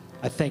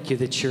 I thank you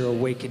that you're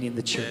awakening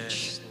the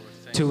church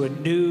to a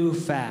new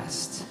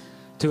fast,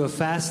 to a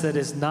fast that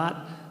is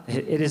not,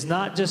 it is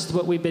not just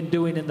what we've been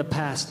doing in the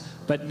past,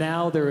 but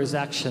now there is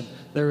action.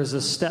 There is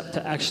a step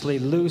to actually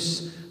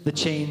loose the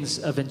chains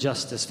of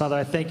injustice. Father,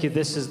 I thank you.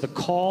 This is the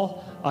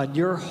call on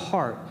your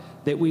heart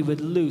that we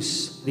would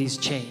loose these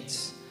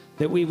chains,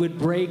 that we would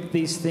break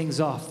these things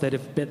off that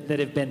have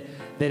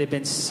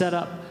been set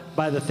up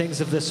by the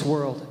things of this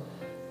world,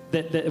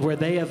 where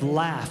they have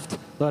laughed.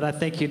 Lord, I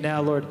thank you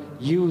now, Lord,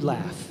 you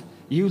laugh.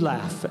 You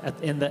laugh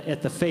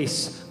at the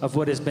face of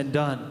what has been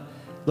done.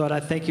 Lord,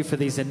 I thank you for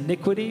these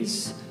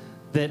iniquities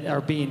that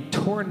are being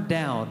torn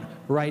down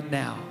right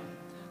now.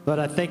 Lord,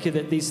 I thank you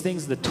that these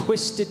things, the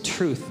twisted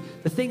truth,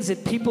 the things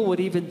that people would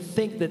even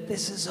think that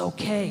this is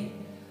okay.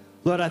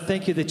 Lord, I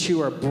thank you that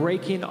you are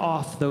breaking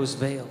off those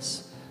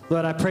veils.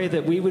 Lord, I pray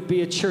that we would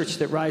be a church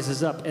that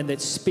rises up and that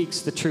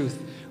speaks the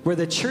truth. Where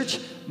the church,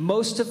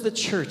 most of the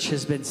church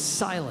has been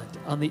silent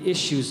on the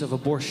issues of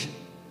abortion.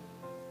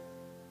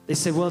 They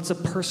say, well, it's a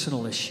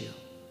personal issue.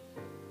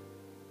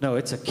 No,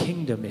 it's a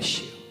kingdom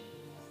issue.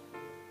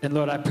 And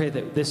Lord, I pray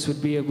that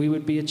we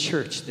would be a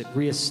church that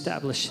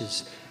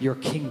reestablishes your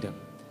kingdom.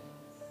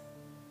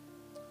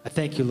 I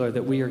thank you, Lord,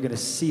 that we are going to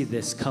see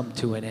this come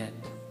to an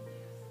end.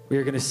 We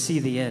are going to see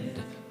the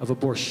end of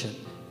abortion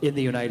in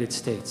the United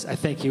States. I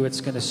thank you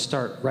it's going to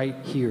start right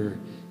here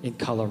in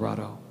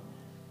Colorado.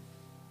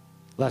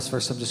 Last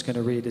verse I'm just going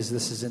to read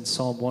is in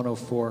Psalm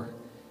 104,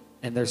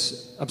 and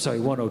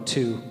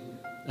 102,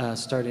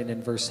 starting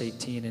in verse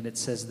 18, and it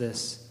says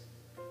this: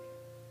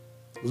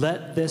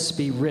 let this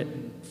be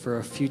written for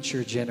a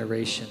future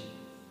generation,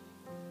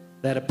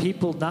 that a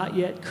people not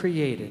yet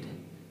created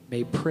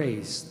may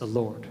praise the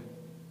Lord.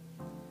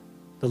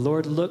 The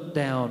Lord looked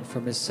down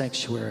from his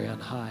sanctuary on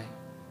high.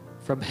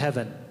 From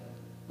heaven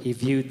he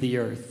viewed the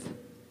earth,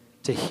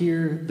 to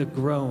hear the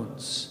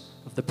groans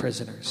of the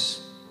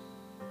prisoners,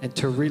 and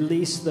to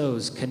release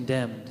those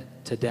condemned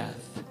to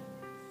death.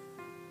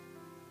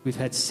 We've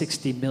had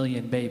 60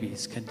 million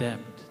babies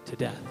condemned to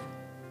death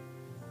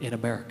in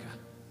America.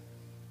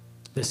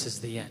 This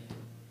is the end.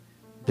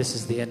 This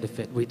is the end of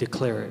it. We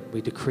declare it.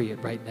 We decree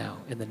it right now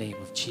in the name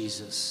of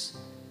Jesus.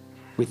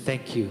 We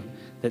thank you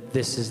that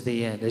this is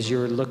the end. As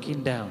you're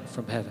looking down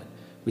from heaven,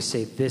 we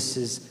say this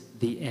is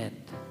the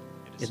end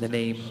in the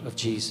name of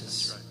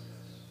Jesus.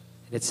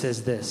 And it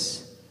says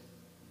this: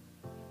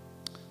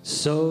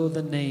 so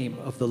the name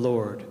of the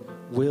Lord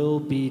will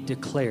be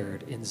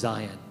declared in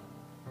Zion,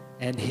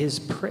 and his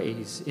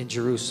praise in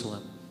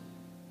Jerusalem.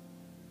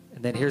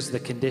 And then here's the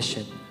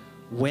condition: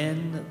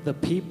 when the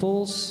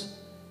peoples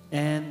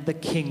and the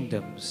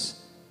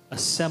kingdoms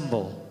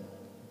assemble,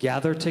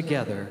 gather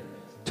together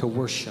to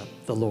worship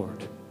the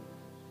Lord.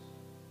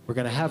 We're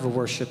going to have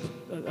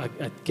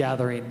a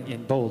gathering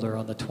in Boulder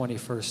on the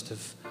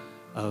 21st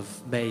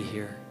of May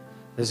here.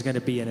 There's going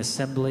to be an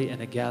assembly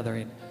and a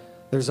gathering.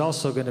 There's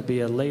also going to be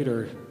a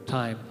later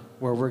time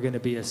where we're going to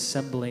be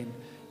assembling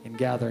and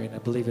gathering. I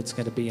believe it's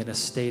going to be in a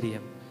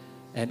stadium.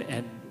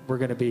 And we're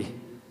going to be,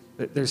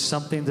 there's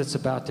something that's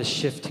about to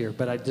shift here.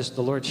 But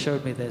the Lord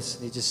showed me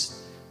this, and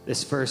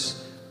this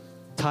verse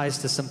ties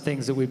to some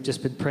things that we've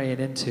just been praying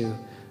into.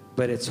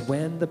 But it's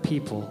when the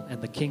people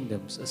and the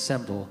kingdoms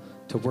assemble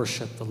to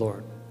worship the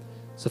Lord.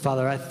 So,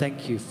 Father, I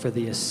thank you for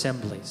the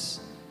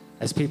assemblies.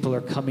 As people are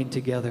coming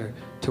together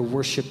to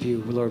worship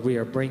you, Lord, we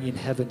are bringing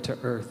heaven to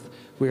earth.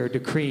 We are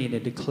decreeing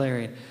and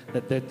declaring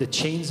that the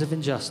chains of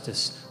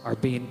injustice are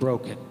being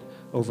broken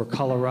over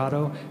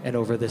Colorado and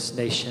over this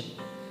nation.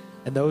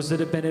 And those that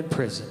have been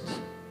imprisoned,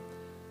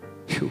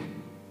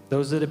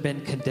 those that have been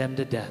condemned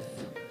to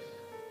death,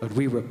 Lord,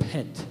 we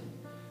repent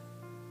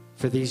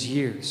for these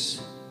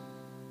years,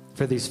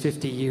 for these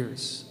 50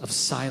 years of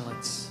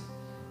silence.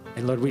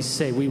 And Lord, we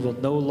say we will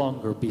no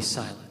longer be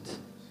silent.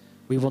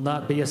 We will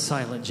not be a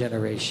silent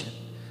generation,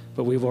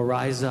 but we will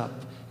rise up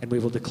and we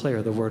will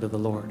declare the word of the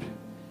Lord.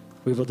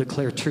 We will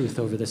declare truth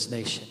over this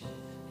nation.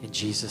 In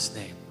Jesus'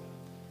 name,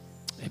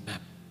 amen.